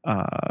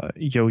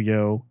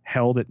Yo-Yo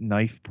held at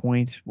knife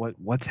point.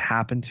 What's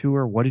happened to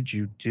her? What did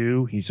you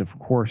do? He's of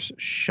course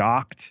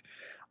shocked,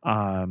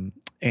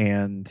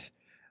 and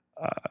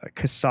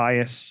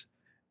Cassius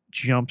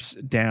jumps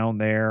down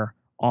there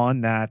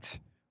on that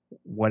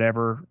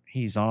whatever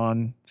he's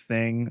on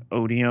thing,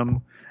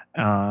 odium.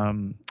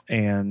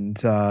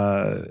 And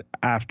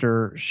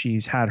after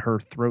she's had her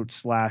throat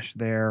slashed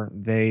there,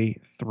 they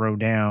throw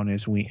down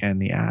as we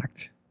end the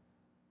act.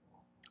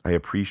 I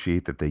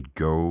appreciate that they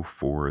go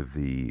for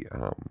the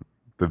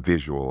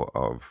visual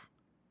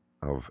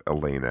of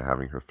Elena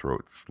having her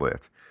throat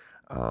slit.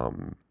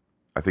 Um,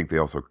 I think they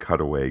also cut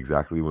away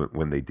exactly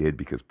when they did,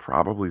 because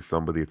probably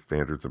somebody at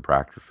Standards and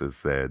Practices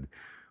said,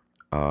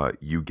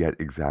 you get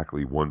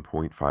exactly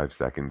 1.5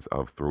 seconds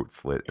of throat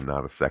slit and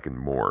not a second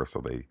more. So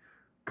they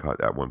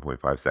cut at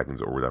 1.5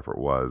 seconds or whatever it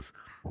was.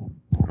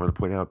 I want to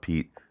point out,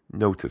 Pete,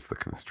 notice the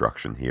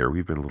construction here.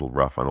 We've been a little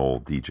rough on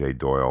old DJ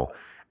Doyle.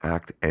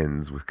 Act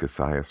ends with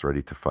Cassius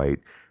ready to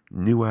fight.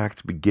 New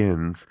act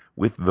begins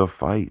with the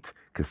fight.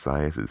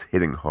 Cassius is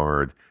hitting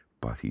hard,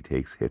 but he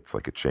takes hits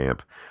like a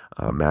champ.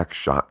 Max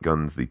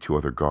shotguns the two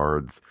other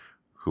guards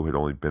who had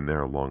only been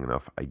there long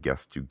enough, I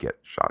guess, to get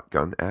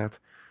shotgun at.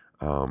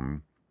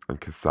 And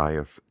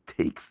Cassius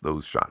takes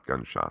those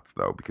shotgun shots,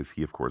 though, because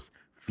he, of course,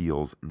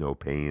 feels no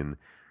pain.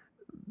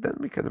 Then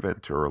we kind of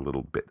enter a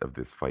little bit of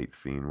this fight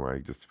scene where I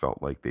just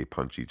felt like they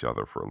punch each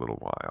other for a little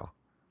while.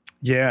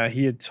 Yeah,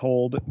 he had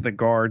told the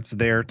guards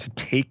there to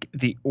take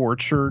the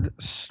orchard,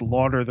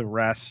 slaughter the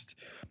rest,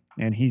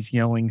 and he's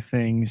yelling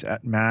things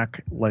at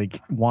Mac,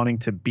 like wanting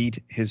to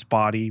beat his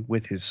body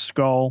with his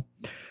skull.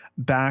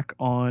 Back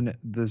on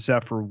the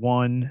Zephyr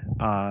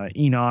 1,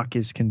 Enoch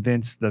is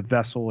convinced the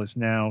vessel is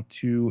now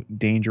too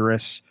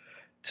dangerous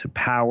to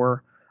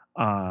power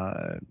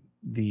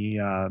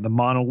the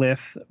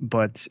monolith,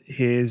 but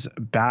his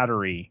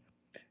battery,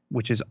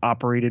 which is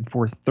operated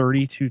for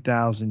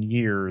 32,000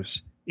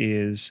 years,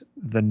 is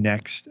the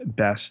next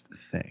best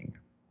thing.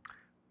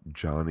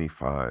 Johnny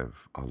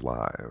Five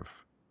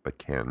alive, but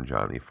can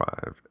Johnny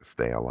Five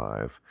stay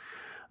alive?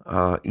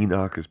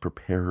 Enoch is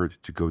prepared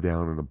to go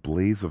down in a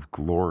blaze of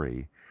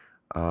glory,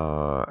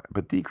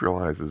 but Deke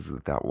realizes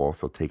that will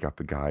also take out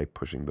the guy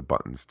pushing the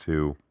buttons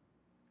too.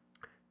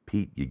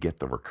 Pete, you get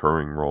the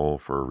recurring role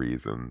for a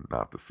reason,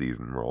 not the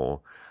season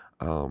role.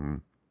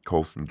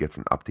 Coulson gets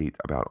an update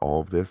about all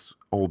of this,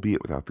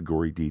 albeit without the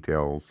gory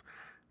details,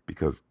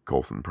 because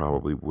Coulson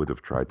probably would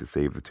have tried to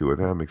save the two of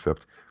them,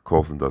 except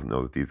Coulson doesn't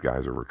know that these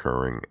guys are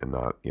recurring and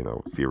not,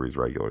 series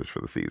regulars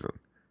for the season.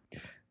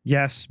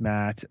 Yes,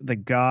 Matt, the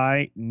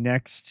guy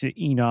next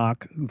to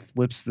Enoch who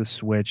flips the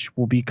switch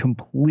will be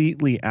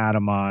completely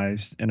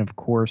atomized, and of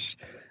course,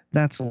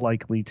 that's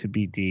likely to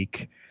be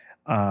Deke.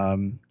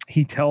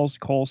 He tells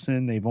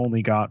Coulson they've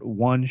only got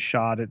one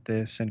shot at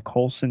this, and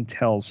Coulson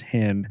tells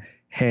him,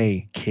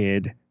 hey,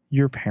 kid,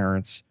 your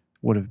parents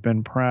would have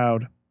been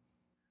proud.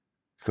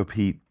 So,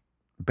 Pete,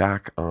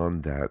 back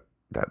on that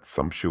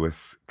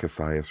sumptuous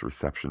Cassius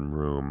reception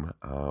room,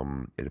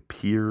 it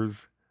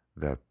appears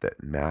that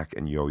Mac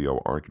and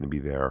Yo-Yo aren't going to be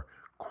there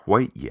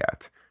quite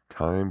yet.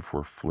 Time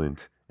for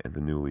Flint and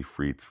the newly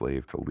freed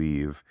slave to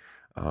leave.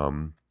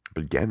 But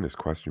again, this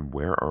question,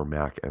 where are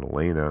Mac and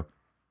Elena?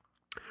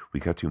 We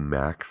got to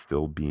Mac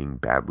still being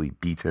badly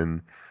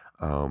beaten.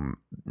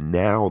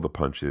 Now the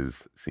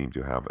punches seem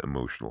to have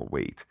emotional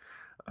weight.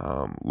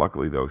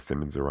 Luckily, though,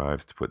 Simmons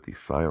arrives to put the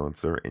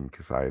silencer in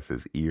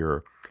Cassius's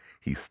ear.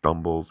 He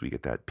stumbles. We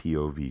get that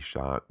POV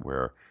shot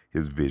where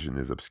his vision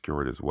is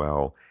obscured as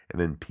well. And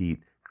then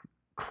Pete,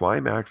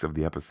 climax of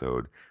the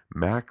episode,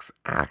 Max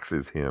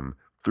axes him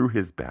through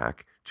his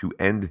back to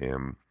end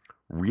him.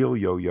 Real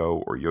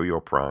Yo-Yo or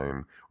Yo-Yo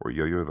Prime or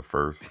Yo-Yo the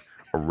First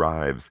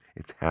arrives.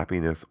 It's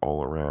happiness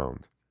all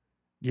around.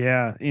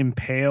 Yeah,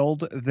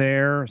 impaled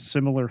there,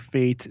 similar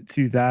fate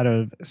to that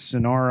of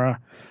Sonara.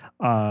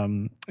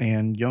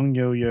 And young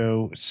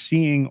Yo-Yo,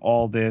 seeing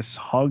all this,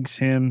 hugs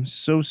him.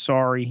 So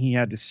sorry he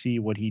had to see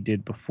what he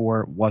did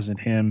before. It wasn't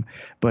him.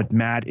 But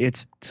Matt,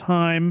 it's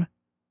time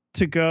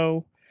to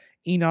go.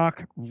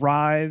 Enoch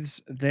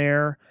writhes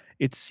there.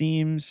 It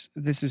seems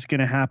this is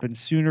going to happen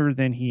sooner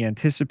than he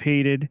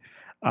anticipated.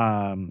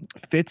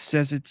 Fitz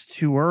says it's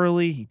too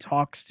early. He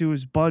talks to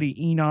his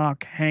buddy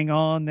Enoch, hang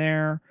on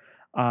there.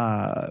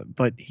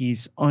 But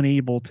he's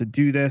unable to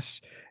do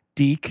this.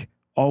 Deke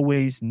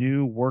always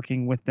knew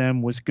working with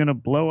them was going to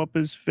blow up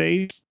his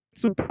face.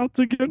 It's about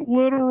to get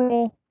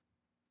literal.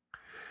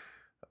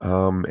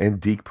 And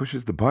Deke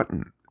pushes the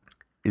button.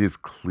 It is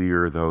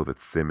clear, though, that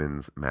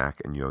Simmons,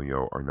 Mac, and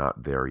Yo-Yo are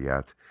not there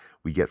yet.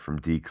 We get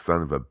from Deke,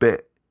 son of a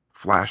bit,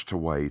 flash to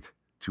white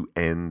to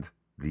end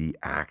the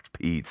act,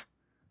 Pete.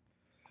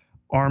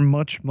 Our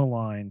much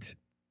maligned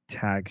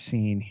tag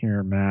scene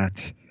here,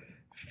 Matt,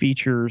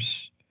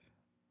 features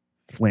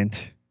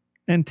Flint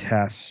and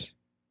Tess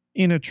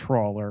in a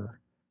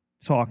trawler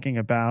talking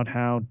about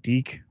how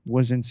Deke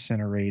was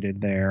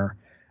incinerated there.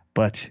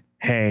 But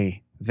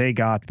hey, they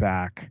got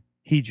back.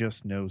 He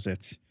just knows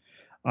it.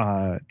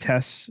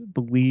 Tess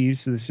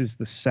believes this is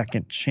the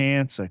second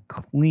chance, a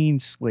clean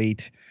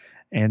slate,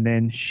 and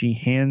then she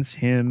hands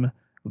him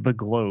the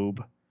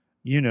globe.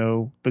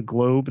 The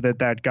globe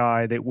that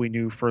guy that we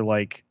knew for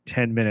like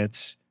 10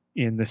 minutes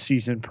in the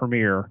season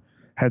premiere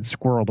had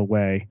squirreled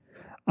away.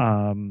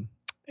 Um,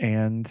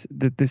 and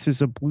that this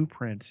is a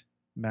blueprint,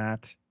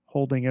 Matt,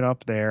 holding it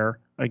up there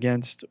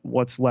against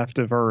what's left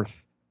of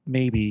Earth,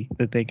 maybe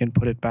that they can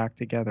put it back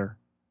together.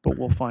 But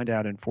we'll find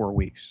out in 4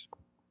 weeks.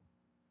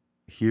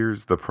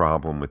 Here's the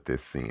problem with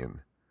this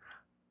scene.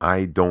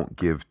 I don't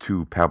give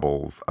two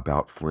pebbles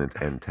about Flint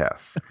and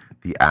Tess.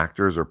 The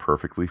actors are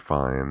perfectly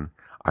fine.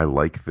 I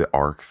like the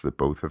arcs that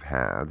both have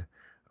had.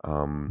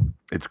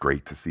 It's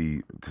great to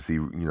see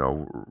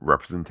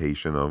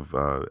representation of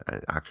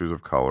actors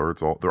of color.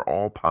 They're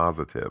all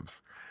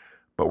positives,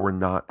 but we're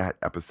not at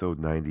episode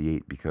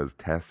 98 because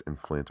Tess and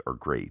Flint are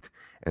great,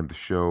 and the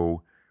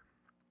show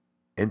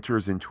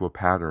enters into a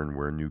pattern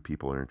where new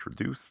people are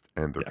introduced,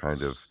 and they're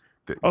kind of.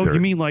 Yes. You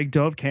mean like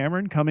Dove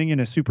Cameron coming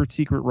in a super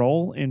secret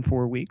role in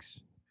 4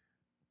 weeks?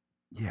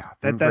 Yeah,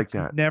 things like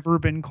that. That's never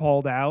been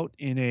called out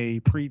in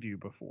a preview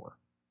before,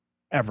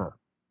 ever.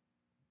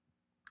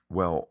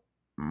 Well,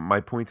 my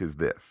point is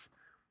this.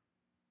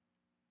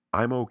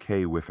 I'm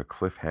okay with a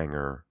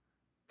cliffhanger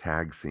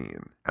tag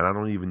scene, and I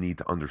don't even need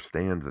to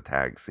understand the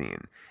tag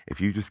scene. If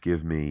you just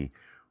give me,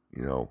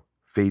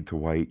 fade to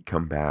white,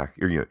 come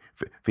back, or,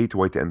 fade to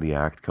white to end the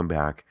act, come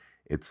back,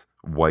 it's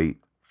white,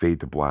 fade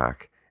to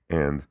black,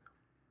 and,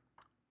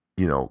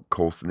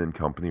 Coulson and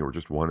company, or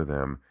just one of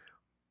them,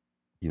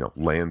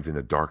 lands in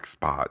a dark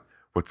spot.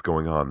 What's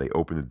going on? They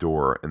open the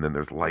door, and then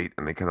there's light,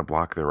 and they kind of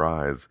block their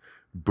eyes.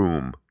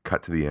 Boom,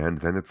 cut to the end.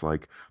 Then it's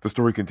like, the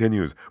story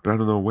continues, but I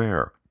don't know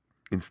where.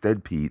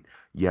 Instead, Pete,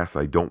 yes,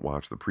 I don't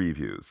watch the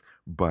previews,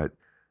 but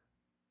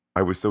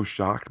I was so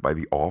shocked by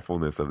the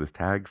awfulness of this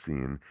tag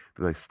scene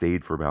that I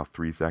stayed for about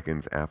 3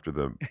 seconds after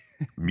the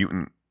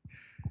mutant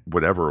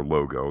whatever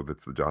logo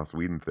that's the Joss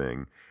Whedon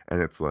thing,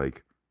 and it's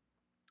like,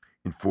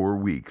 in 4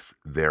 weeks,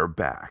 they're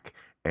back,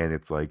 and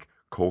it's like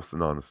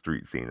Coulson on a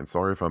street scene. And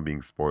sorry if I'm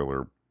being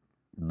spoiler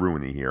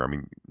ruiny here. I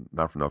mean,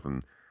 not for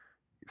nothing,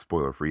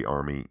 spoiler-free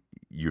Army,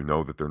 you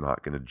know that they're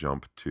not going to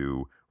jump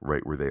to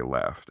right where they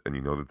left, and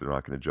you know that they're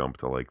not going to jump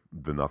to like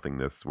the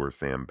nothingness where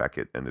Sam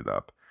Beckett ended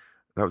up.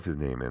 That was his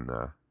name in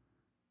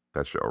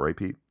that show, right,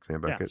 Pete? Sam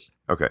Beckett? Yes.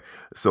 Okay.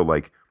 So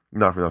like,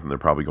 not for nothing, they're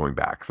probably going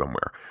back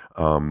somewhere.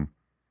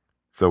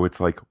 So it's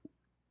like,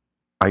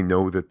 I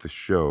know that the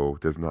show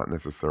does not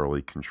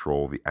necessarily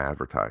control the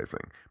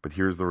advertising, but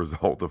here's the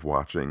result of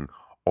watching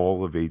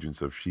all of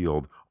Agents of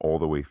S.H.I.E.L.D. all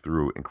the way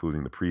through,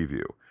 including the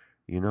preview.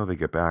 They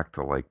get back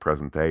to like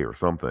present day or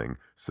something,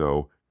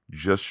 so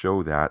just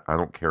show that. I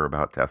don't care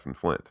about Tess and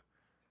Flint.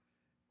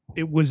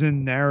 It was a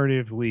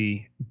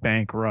narratively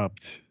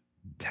bankrupt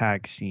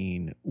tag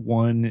scene,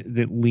 one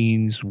that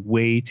leans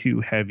way too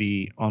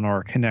heavy on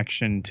our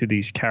connection to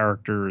these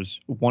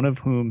characters, one of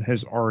whom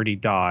has already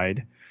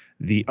died.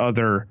 The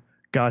other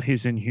got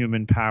his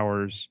inhuman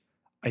powers,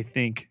 I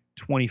think,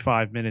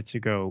 25 minutes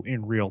ago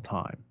in real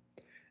time.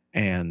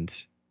 And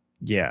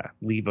yeah,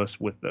 leave us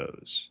with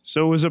those.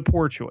 So it was a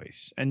poor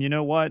choice. And you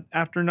know what?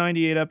 After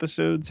 98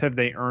 episodes, have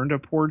they earned a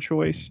poor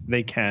choice?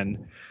 They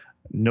can.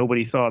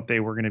 Nobody thought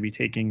they were going to be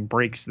taking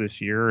breaks this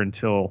year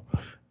until,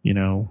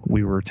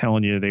 we were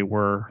telling you they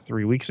were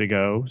 3 weeks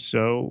ago.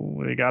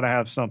 So they got to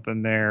have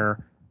something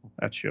there.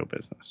 That's show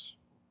business.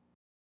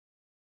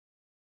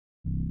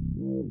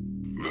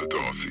 The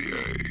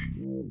Dossier.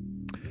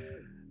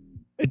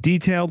 A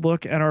detailed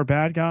look at our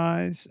bad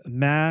guys.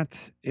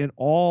 Matt, it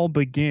all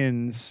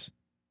begins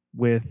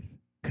with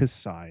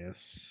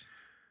Cassius.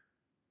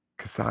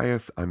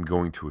 Cassius, I'm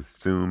going to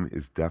assume,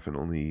 is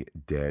definitely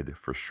dead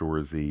for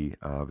Shoresy.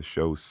 The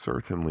show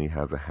certainly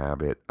has a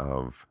habit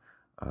of,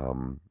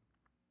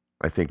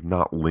 I think,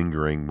 not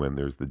lingering when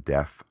there's the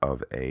death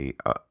of a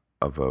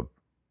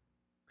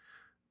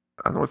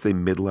I don't want to say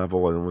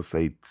mid-level, I don't want to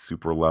say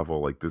super level,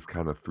 like this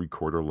kind of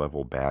 3/4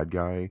 level bad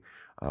guy.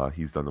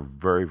 He's done a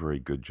very, very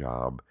good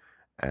job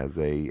as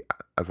a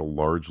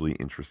largely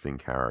interesting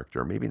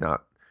character. Maybe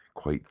not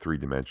quite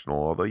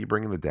three-dimensional, although you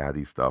bring in the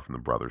daddy stuff and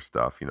the brother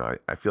stuff.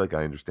 I feel like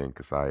I understand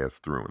Cassius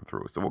through and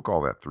through. So we'll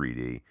call that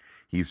 3D.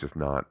 He's just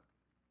not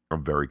a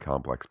very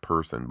complex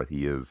person, but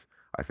he is,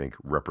 I think,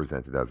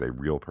 represented as a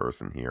real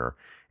person here.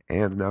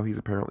 And now he's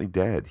apparently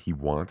dead. He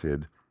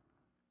wanted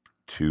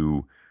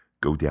to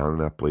go down in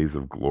that blaze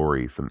of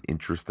glory. Some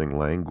interesting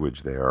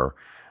language there.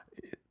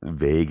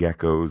 Vague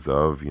echoes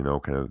of,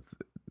 kind of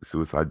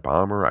suicide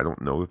bomber. I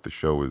don't know that the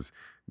show is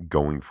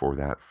going for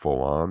that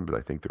full on, but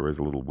I think there is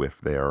a little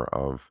whiff there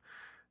of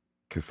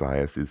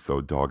Cassius is so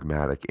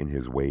dogmatic in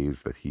his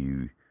ways that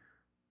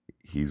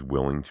he's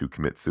willing to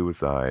commit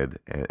suicide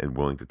and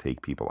willing to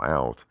take people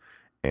out.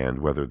 And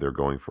whether they're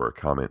going for a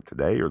comment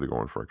today or they're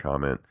going for a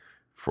comment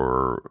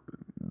for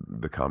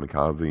the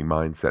kamikaze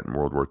mindset in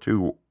World War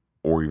II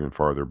or even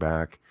farther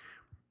back,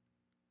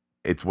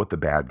 it's what the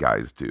bad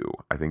guys do.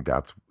 I think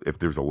that's, if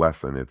there's a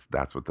lesson,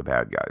 that's what the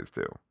bad guys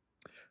do.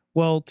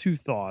 Well, two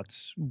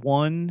thoughts.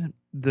 One,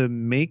 the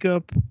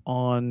makeup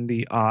on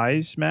the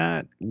eyes,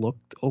 Matt,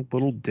 looked a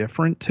little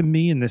different to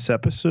me in this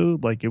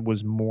episode. Like it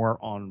was more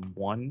on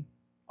one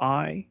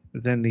eye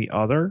than the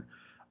other,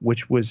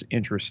 which was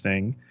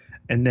interesting.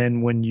 And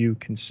then when you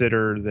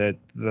consider that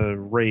the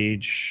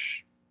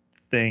rage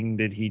thing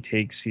that he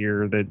takes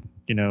here, that,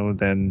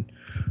 then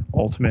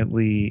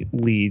ultimately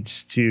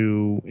leads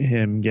to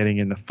him getting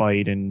in the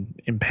fight and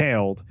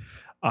impaled,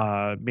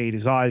 made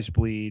his eyes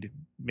bleed.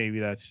 Maybe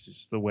that's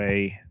just the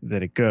way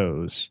that it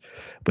goes.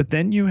 But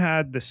then you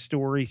had the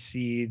story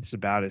seeds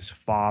about his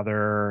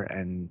father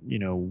and,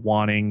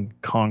 wanting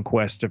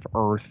conquest of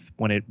Earth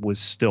when it was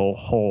still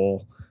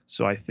whole.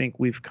 So I think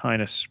we've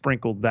kind of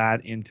sprinkled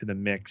that into the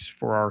mix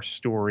for our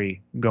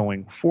story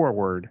going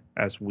forward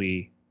as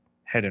we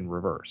head in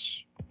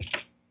reverse.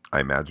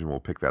 I imagine we'll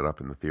pick that up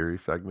in the theory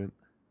segment.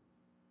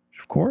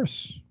 Of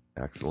course.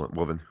 Excellent.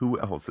 Well, then who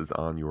else is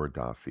on your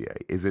dossier?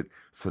 Is it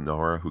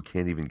Sonara, who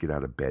can't even get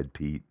out of bed,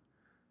 Pete?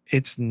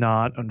 It's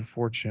not,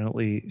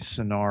 unfortunately,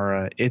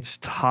 Sonara. It's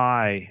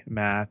Ty,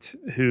 Matt,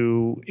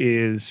 who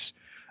is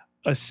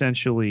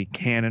essentially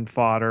cannon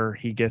fodder.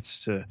 He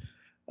gets to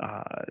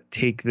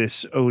take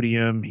this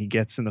odium. He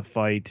gets in the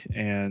fight,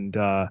 and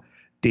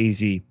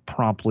Daisy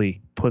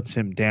promptly puts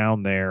him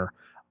down there.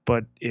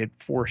 But it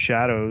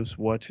foreshadows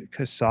what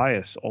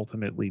Cassius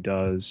ultimately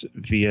does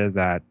via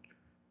that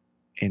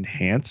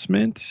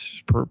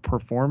enhancement,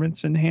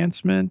 performance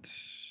enhancement.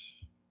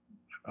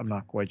 I'm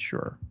not quite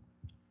sure.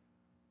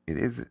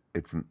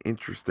 It's an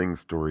interesting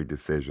story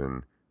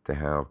decision to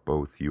have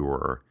both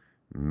your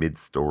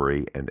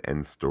mid-story and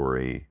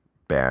end-story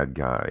bad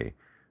guy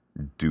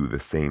do the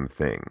same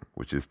thing,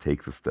 which is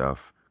take the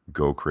stuff,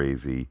 go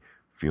crazy,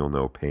 feel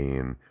no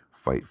pain,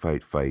 fight,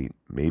 fight, fight.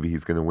 Maybe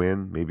he's going to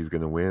win. Maybe he's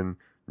going to win.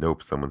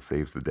 Nope, someone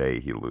saves the day.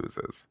 He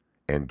loses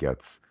and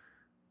gets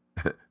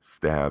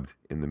stabbed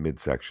in the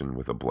midsection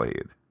with a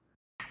blade.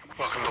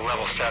 Welcome to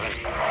level 7.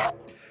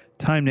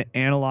 Time to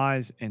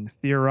analyze and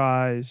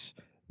theorize.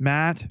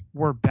 Matt,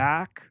 we're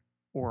back,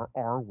 or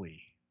are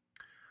we?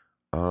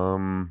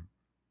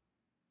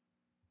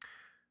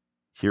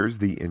 Here's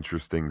the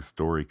interesting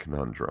story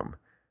conundrum.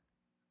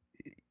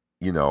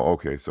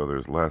 Okay, so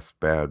there's less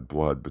bad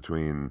blood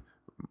between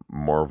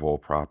Marvel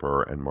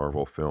proper and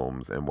Marvel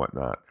films and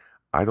whatnot.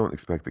 I don't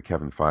expect that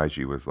Kevin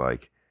Feige was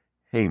like,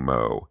 hey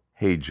Mo,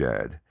 hey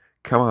Jed,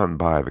 come on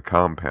by the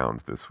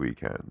compound this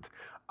weekend.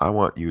 I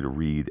want you to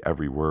read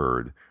every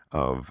word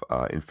of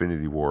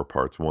Infinity War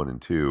Parts 1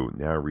 and 2,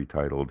 now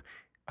retitled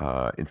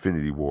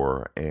Infinity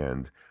War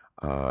and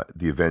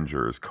The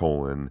Avengers,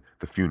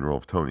 The Funeral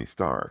of Tony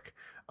Stark,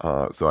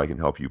 so I can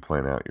help you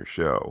plan out your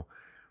show.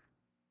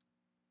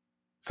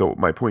 So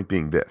my point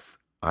being this,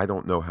 I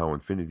don't know how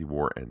Infinity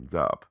War ends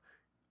up.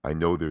 I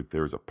know that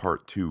there's a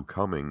part 2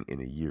 coming in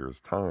a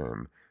year's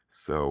time,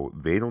 so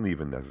they don't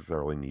even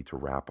necessarily need to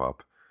wrap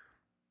up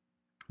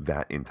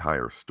that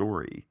entire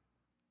story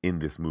in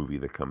this movie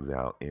that comes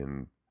out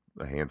in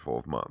a handful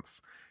of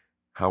months.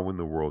 How in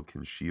the world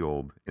can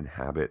S.H.I.E.L.D.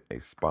 inhabit a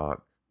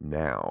spot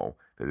now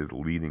that is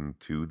leading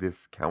to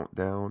this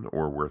countdown,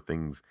 or where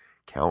things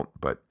count,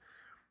 but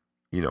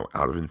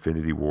out of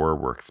Infinity War,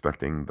 we're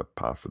expecting the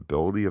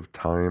possibility of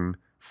time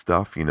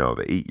stuff,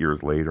 the 8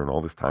 years later and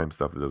all this time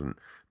stuff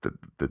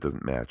that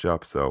doesn't match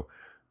up. So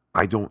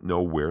I don't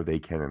know where they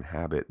can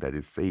inhabit that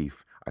is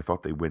safe. I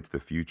thought they went to the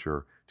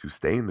future to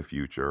stay in the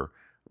future,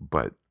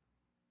 but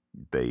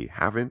they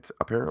haven't,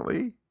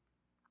 apparently.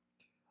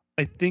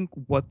 I think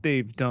what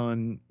they've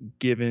done,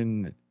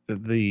 given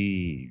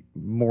the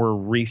more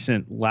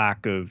recent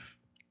lack of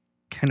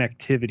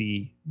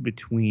connectivity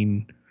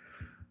between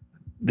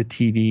the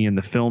TV and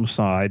the film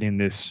side in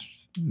this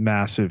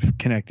massive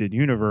connected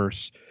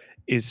universe,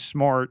 is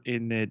smart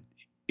in that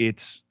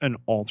it's an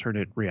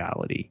alternate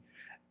reality.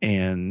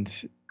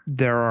 And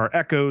there are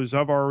echoes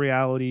of our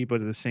reality,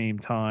 but at the same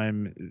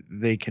time,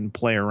 they can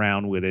play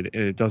around with it,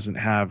 and it doesn't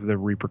have the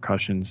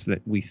repercussions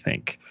that we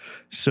think.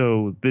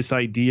 So this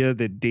idea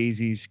that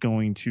Daisy's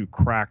going to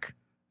crack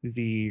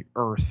the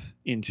Earth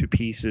into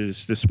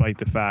pieces, despite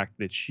the fact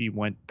that she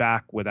went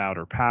back without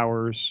her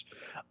powers,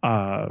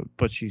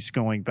 but she's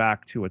going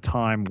back to a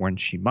time when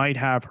she might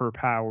have her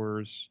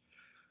powers.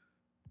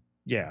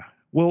 Yeah,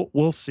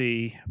 we'll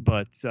see,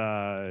 but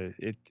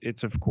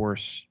it's of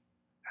course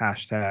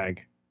hashtag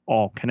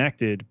all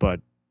connected,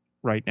 but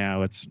right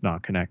now it's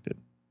not connected.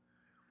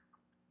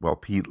 Well,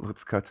 Pete,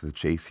 let's cut to the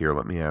chase here.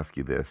 Let me ask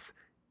you this.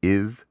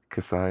 Is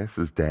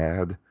Cassius's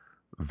dad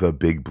the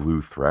big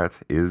blue threat?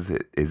 Is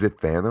it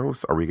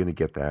Thanos? Are we going to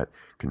get that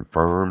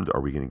confirmed?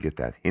 Are we going to get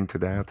that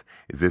hinted at?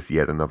 Is this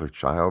yet another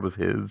child of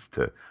his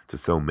to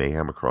sow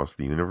mayhem across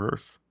the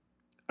universe?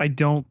 I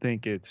don't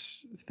think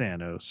it's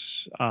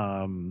Thanos.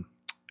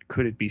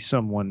 Could it be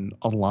someone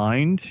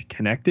aligned,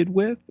 connected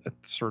with? It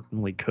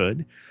certainly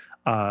could.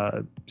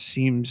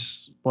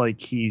 Seems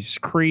like he's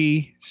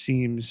Kree.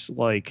 Seems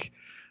like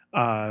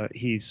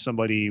he's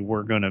somebody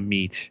we're going to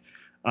meet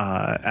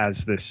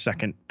as this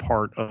second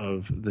part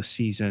of the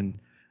season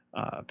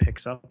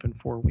picks up in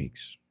 4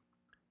 weeks.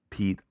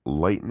 Pete,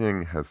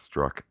 lightning has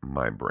struck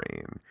my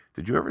brain.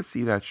 Did you ever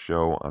see that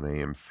show on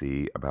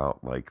AMC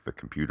about like the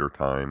computer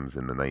times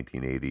in the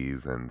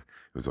 1980s, and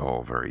it was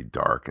all very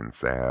dark and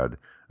sad?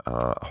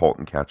 Halt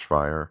and Catch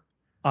Fire.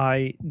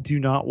 I do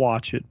not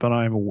watch it, but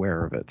I'm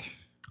aware of it.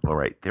 All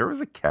right, there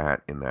was a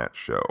cat in that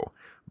show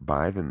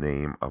by the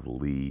name of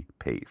Lee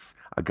Pace,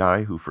 a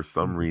guy who for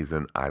some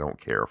reason I don't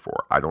care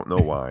for. I don't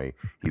know why.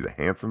 He's a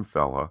handsome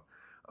fella.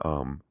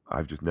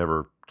 I've just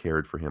never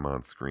cared for him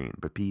on screen.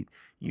 But Pete,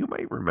 you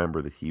might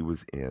remember that he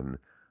was in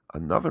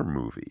another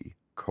movie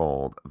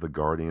called The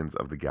Guardians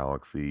of the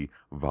Galaxy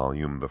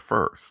Volume the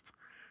First.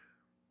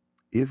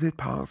 Is it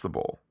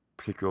possible,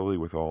 particularly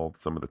with all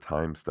some of the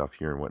time stuff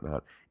here and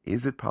whatnot,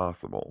 is it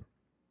possible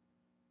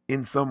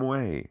in some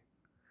way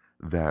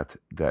that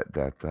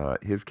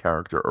his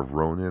character of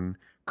Ronan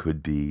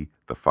could be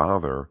the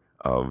father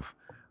of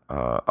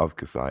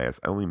Cassius?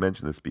 I only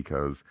mention this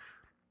because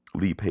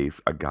Lee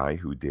Pace, a guy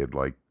who did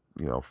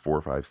 4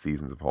 or 5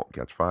 seasons of *Halt and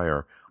Catch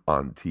Fire*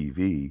 on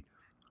TV,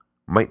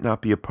 might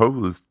not be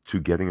opposed to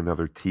getting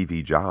another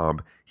TV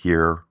job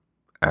here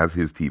as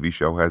his TV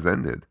show has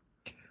ended.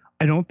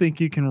 I don't think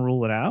you can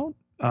rule it out.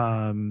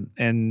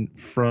 And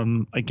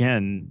from,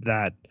 again,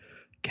 that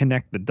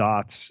connect the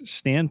dots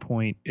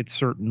standpoint, it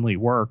certainly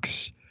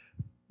works.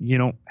 You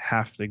don't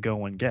have to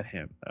go and get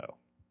him, though,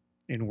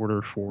 in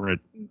order for it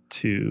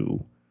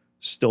to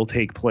still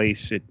take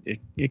place.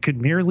 It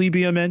could merely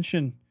be a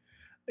mention.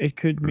 It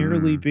could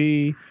merely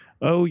be,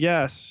 oh,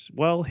 yes,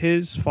 well,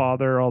 his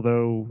father,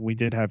 although we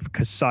did have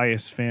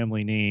Cassius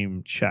family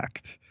name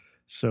checked.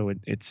 So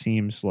it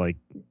seems like,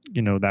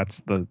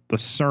 that's the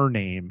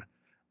surname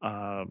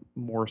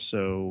more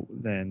so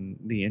than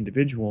the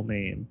individual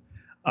name.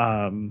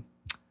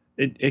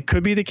 It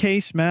could be the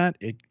case, Matt.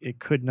 It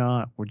could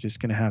not. We're just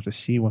going to have to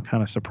see what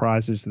kind of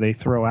surprises they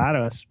throw at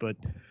us. But,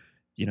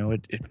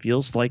 it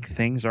feels like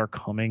things are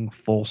coming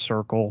full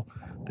circle.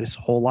 This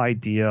whole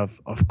idea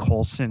of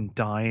Coulson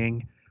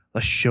dying,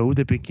 a show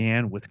that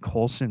began with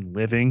Coulson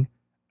living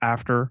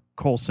after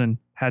Coulson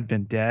had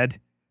been dead.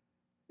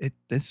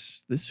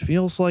 This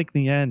feels like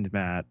the end,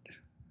 Matt.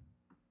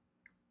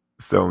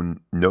 So,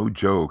 no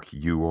joke,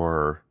 you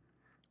are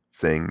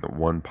saying that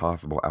one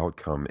possible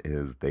outcome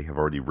is they have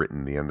already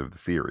written the end of the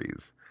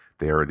series.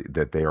 They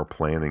are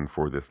planning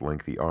for this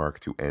lengthy arc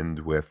to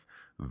end with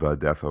the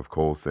death of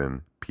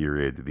Coulson,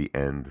 period, the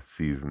end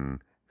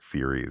season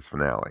series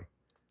finale.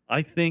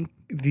 I think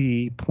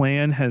the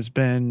plan has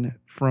been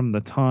from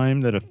the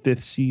time that a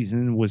 5th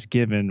season was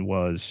given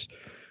was,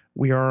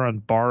 we are on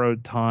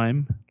borrowed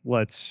time.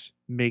 Let's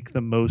make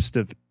the most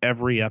of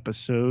every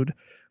episode.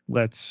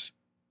 Let's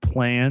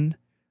plan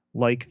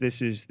like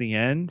this is the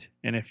end.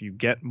 And if you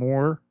get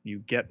more,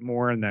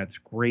 and that's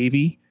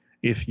gravy.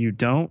 If you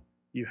don't,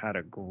 you had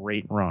a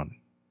great run.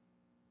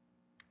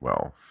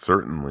 Well,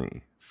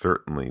 certainly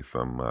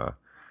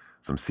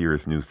some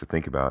serious news to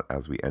think about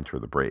as we enter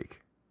the break.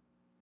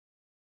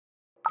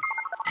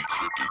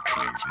 Encrypted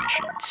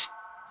transmissions.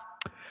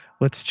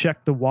 Let's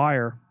check the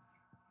wire.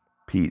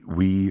 Pete,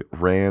 we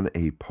ran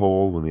a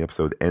poll when the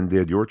episode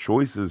ended. Your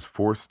choices: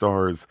 4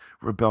 stars,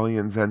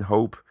 rebellions and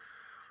hope.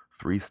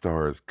 3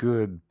 stars,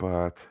 good,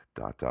 but ...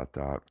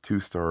 2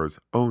 stars,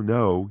 oh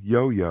no,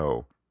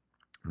 yo-yo.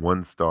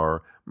 1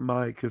 star,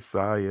 my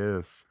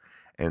Cassius.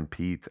 And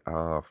Pete,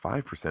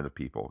 5% of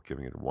people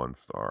giving it a 1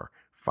 star,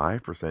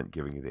 5%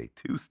 giving it a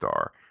 2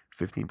 star,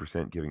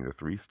 15% giving it a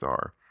 3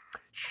 star.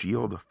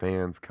 Shield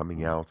fans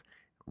coming out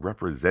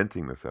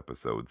representing this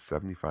episode,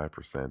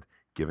 75%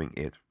 giving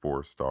it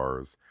 4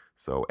 stars.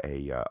 So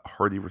a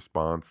hearty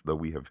response, though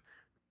we have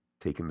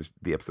taken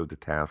the episode to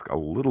task a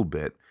little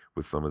bit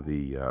with some of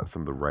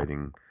the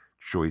writing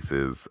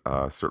choices.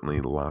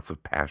 Certainly lots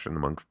of passion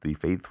amongst the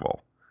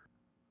faithful.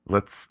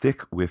 Let's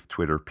stick with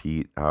Twitter,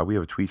 Pete. We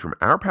have a tweet from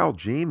our pal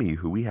Jamie,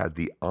 who we had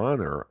the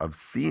honor of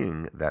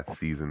seeing that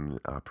season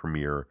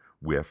premiere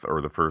with, or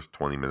the first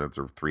 20 minutes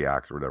or 3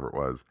 acts or whatever it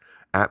was,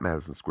 at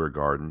Madison Square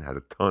Garden. Had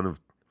a ton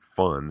of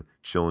fun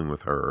chilling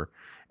with her.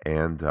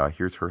 And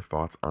here's her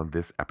thoughts on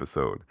this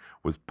episode.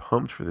 Was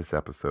pumped for this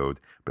episode,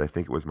 but I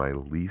think it was my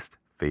least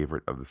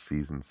favorite of the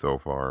season so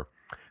far.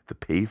 The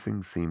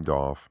pacing seemed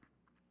off.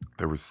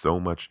 There was so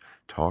much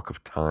talk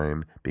of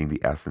time being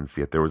the essence,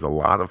 yet there was a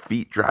lot of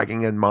feet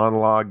dragging and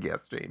monologue.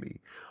 Yes,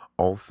 Jamie.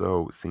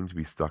 Also seemed to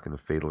be stuck in a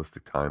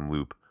fatalistic time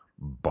loop.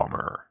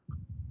 Bummer.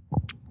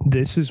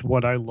 This is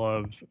what I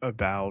love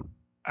about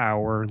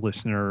our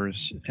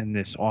listeners and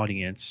this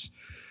audience.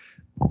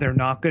 They're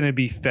not going to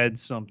be fed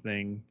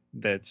something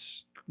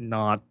that's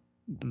not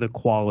the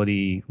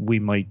quality we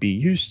might be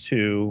used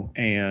to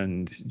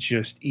and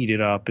just eat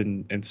it up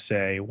and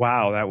say,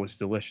 wow, that was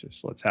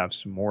delicious. Let's have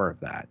some more of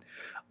that.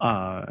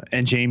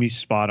 And Jamie's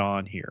spot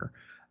on here.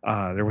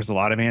 There was a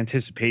lot of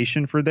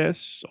anticipation for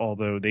this,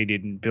 although they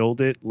didn't build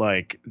it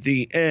like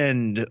the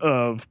end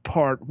of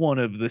part 1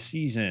 of the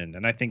season.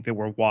 And I think they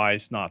were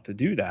wise not to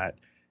do that.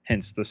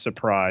 Hence the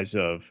surprise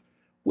of,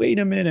 wait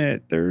a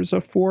minute, there's a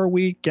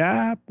 4-week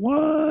gap.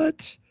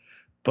 What?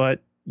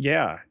 But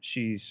yeah,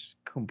 she's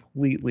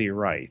completely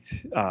right.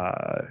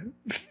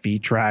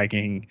 Feet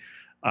dragging,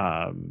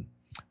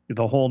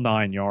 the whole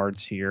 9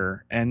 yards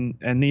here, and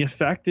the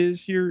effect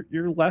is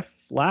you're left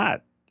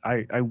flat.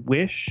 I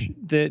wish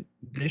that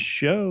this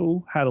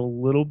show had a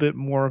little bit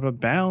more of a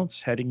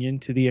bounce heading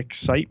into the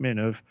excitement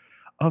of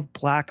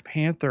Black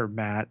Panther,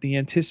 Matt. The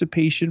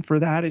anticipation for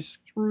that is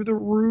through the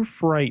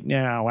roof right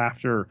now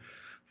after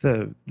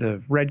the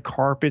red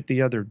carpet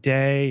the other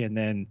day. And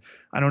then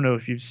I don't know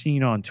if you've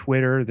seen on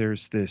Twitter,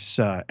 there's this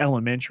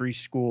elementary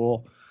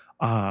school.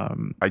 I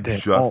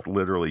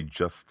literally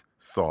just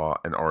saw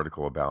an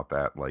article about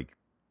that like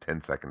 10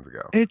 seconds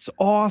ago. It's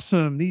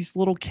awesome. These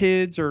little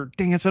kids are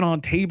dancing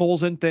on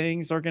tables and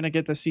things, are going to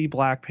get to see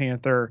Black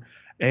Panther.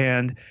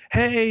 And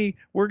hey,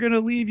 we're going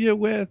to leave you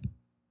with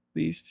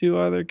these two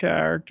other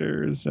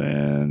characters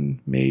and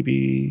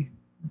maybe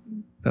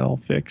they'll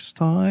fix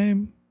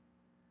time.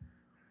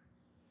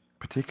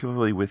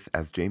 Particularly with,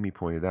 as Jamie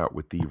pointed out,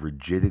 with the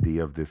rigidity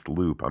of this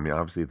loop. I mean,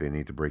 obviously they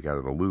need to break out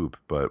of the loop,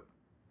 but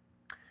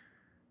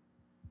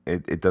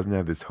it doesn't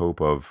have this hope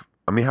of,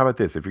 I mean, how about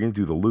this? If you're going to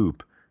do the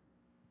loop,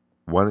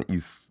 why don't you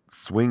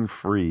swing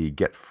free,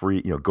 get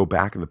free, go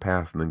back in the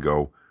past and then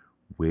go,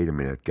 wait a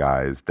minute,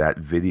 guys, that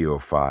video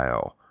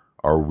file,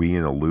 are we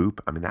in a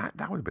loop? I mean,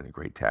 that would have been a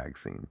great tag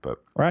scene,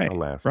 but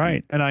alas.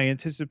 Right. And I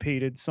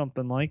anticipated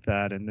something like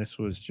that, and this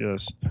was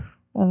just...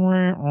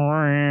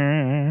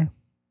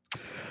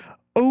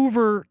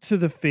 Over to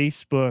the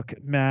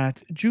Facebook,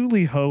 Matt.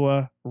 Julie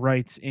Hoa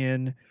writes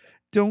in,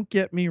 don't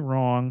get me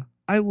wrong,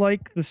 I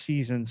like the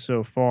season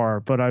so far,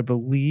 but I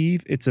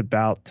believe it's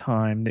about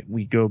time that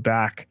we go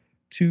back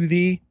to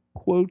the,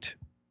 quote,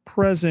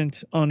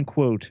 present,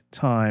 unquote,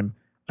 time.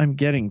 I'm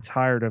getting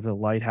tired of the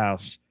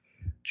lighthouse.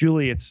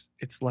 Julie, it's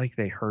like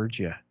they heard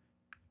you.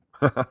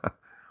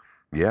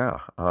 Yeah.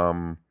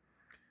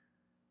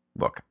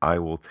 Look, I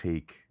will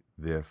take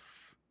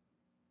this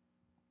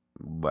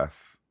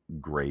less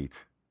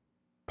great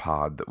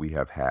pod that we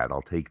have had.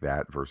 I'll take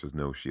that versus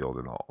no shield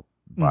at all.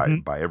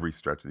 By every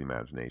stretch of the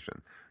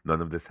imagination.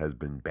 None of this has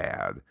been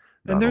bad.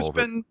 And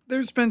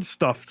there's been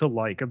stuff to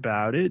like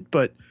about it,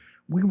 but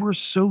we were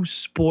so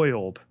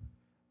spoiled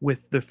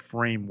with the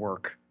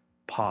framework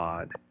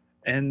pod,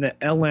 and the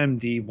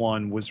LMD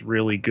one was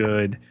really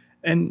good,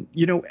 and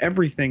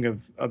everything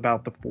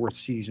about the fourth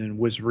season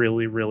was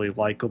really, really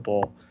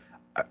likable.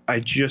 I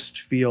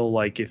just feel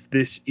like if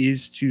this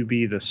is to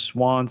be the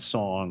swan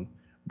song,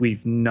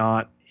 we've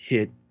not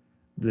hit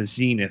the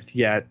zenith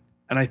yet,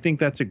 and I think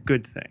that's a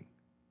good thing.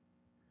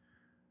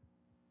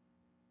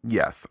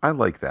 Yes, I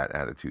like that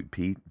attitude,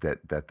 Pete,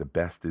 that the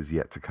best is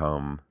yet to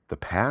come. The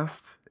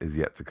past is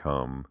yet to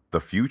come. The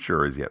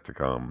future is yet to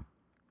come.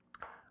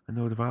 A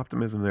note of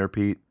optimism there,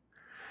 Pete.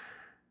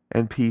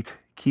 And Pete,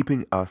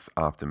 keeping us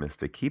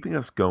optimistic, keeping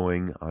us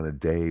going on a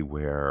day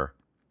where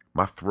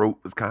my throat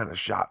was kind of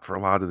shot for a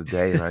lot of the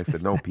day. And I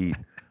said, no, Pete,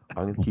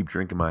 I'm going to keep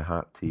drinking my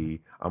hot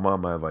tea. I'm on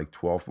my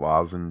 12th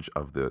lozenge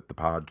of the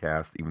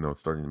podcast, even though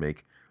it's starting to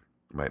make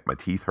my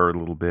teeth hurt a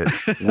little bit.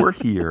 We're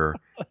here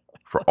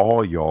for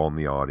all y'all in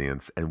the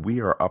audience, and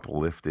we are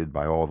uplifted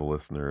by all the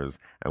listeners,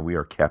 and we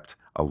are kept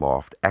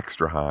aloft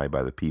extra high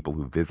by the people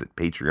who visit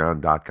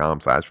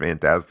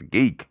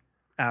patreon.com/fantasticgeek.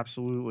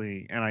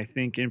 Absolutely. And I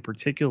think in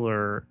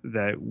particular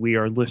that we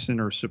are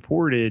listener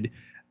supported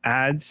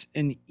adds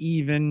an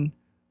even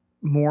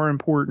more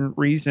important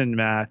reason,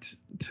 Matt,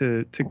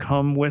 to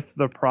come with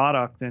the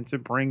product and to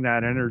bring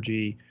that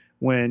energy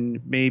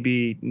when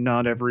maybe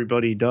not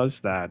everybody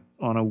does that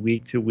on a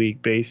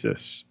week-to-week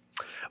basis.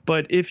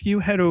 But if you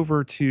head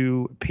over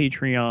to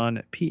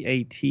Patreon,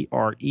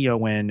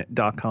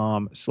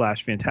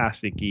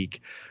 patreon.com/fantasticgeek,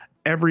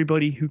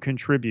 everybody who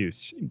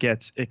contributes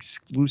gets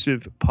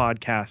exclusive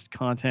podcast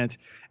content.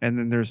 And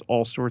then there's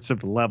all sorts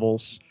of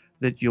levels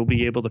that you'll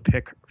be able to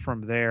pick from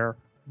there.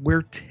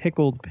 We're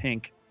tickled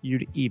pink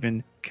you'd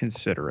even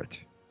consider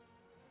it.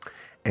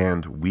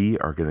 And we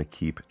are going to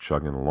keep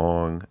chugging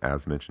along.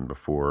 As mentioned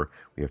before,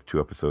 we have 2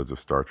 episodes of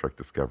Star Trek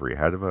Discovery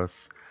ahead of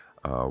us.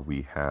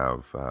 We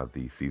have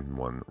the season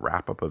 1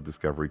 wrap-up of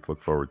Discovery to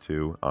look forward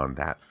to on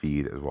that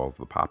feed, as well as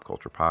the Pop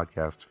Culture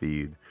Podcast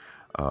feed.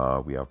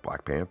 We have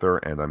Black Panther,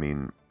 and I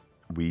mean,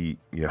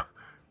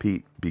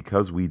 Pete,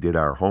 because we did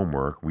our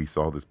homework, we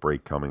saw this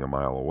break coming a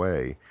mile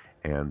away,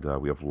 and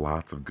we have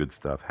lots of good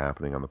stuff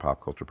happening on the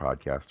Pop Culture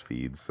Podcast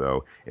feed.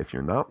 So if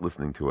you're not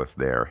listening to us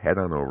there, head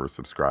on over,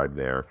 subscribe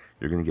there.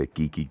 You're going to get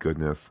geeky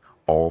goodness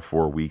all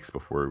 4 weeks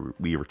before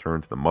we return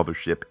to the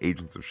mothership,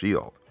 Agents of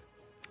S.H.I.E.L.D.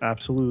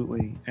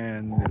 Absolutely,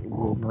 and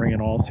we'll bring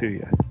it all to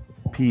you.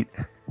 Pete,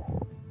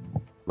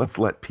 let's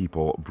let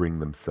people bring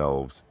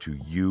themselves to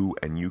you,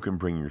 and you can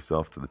bring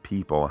yourself to the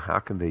people. How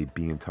can they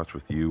be in touch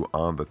with you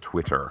on the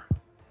Twitter?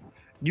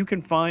 You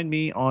can find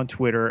me on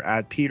Twitter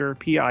at Peter,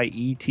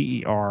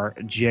 Pieter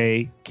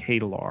J.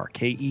 Ketelaar,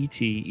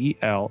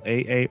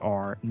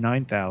 Ketelaar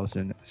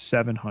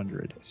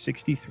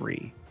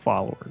 9,763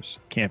 followers.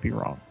 Can't be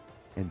wrong.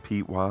 And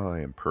Pete, while I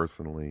am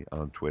personally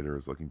on Twitter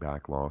as Looking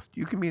Back Lost,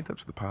 you can be in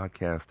touch with the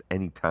podcast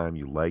anytime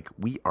you like.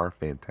 We are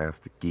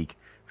Fantastic Geek,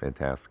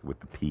 fantastic with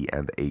the P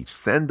and the H.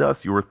 Send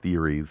us your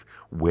theories.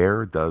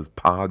 Where does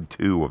Pod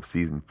 2 of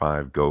Season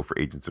 5 go for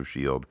Agents of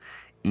S.H.I.E.L.D.?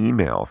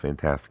 email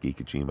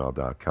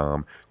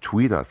fantasticgeek@gmail.com,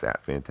 tweet us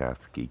at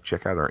Fantastic Geek,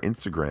 check out our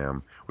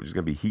Instagram, which is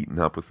going to be heating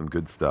up with some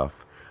good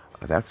stuff.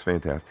 That's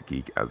Fantastic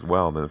Geek as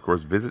well. And then, of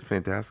course, visit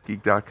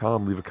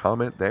fantasticgeek.com, leave a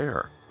comment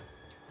there.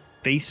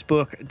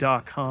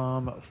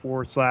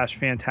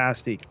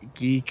 Facebook.com/Fantastic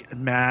Geek.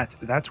 Matt,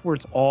 that's where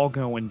it's all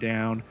going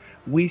down.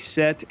 We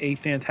set a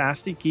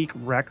Fantastic Geek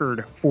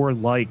record for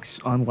likes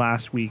on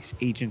last week's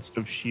Agents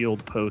of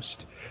S.H.I.E.L.D.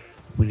 post.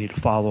 We need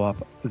to follow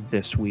up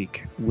this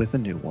week with a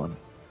new one.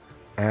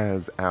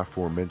 As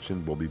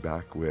aforementioned, we'll be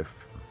back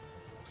with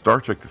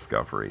Star Trek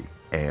Discovery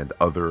and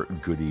other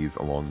goodies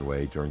along the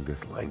way during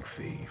this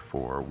lengthy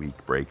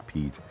 4-week break,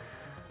 Pete.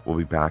 We'll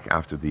be back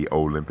after the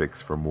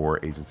Olympics for more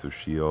Agents of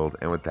S.H.I.E.L.D.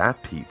 And with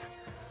that, Pete,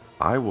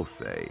 I will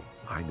say,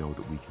 I know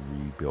that we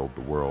can rebuild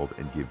the world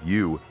and give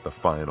you the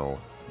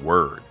final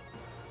word.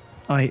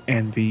 I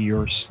envy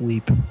your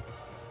sleep.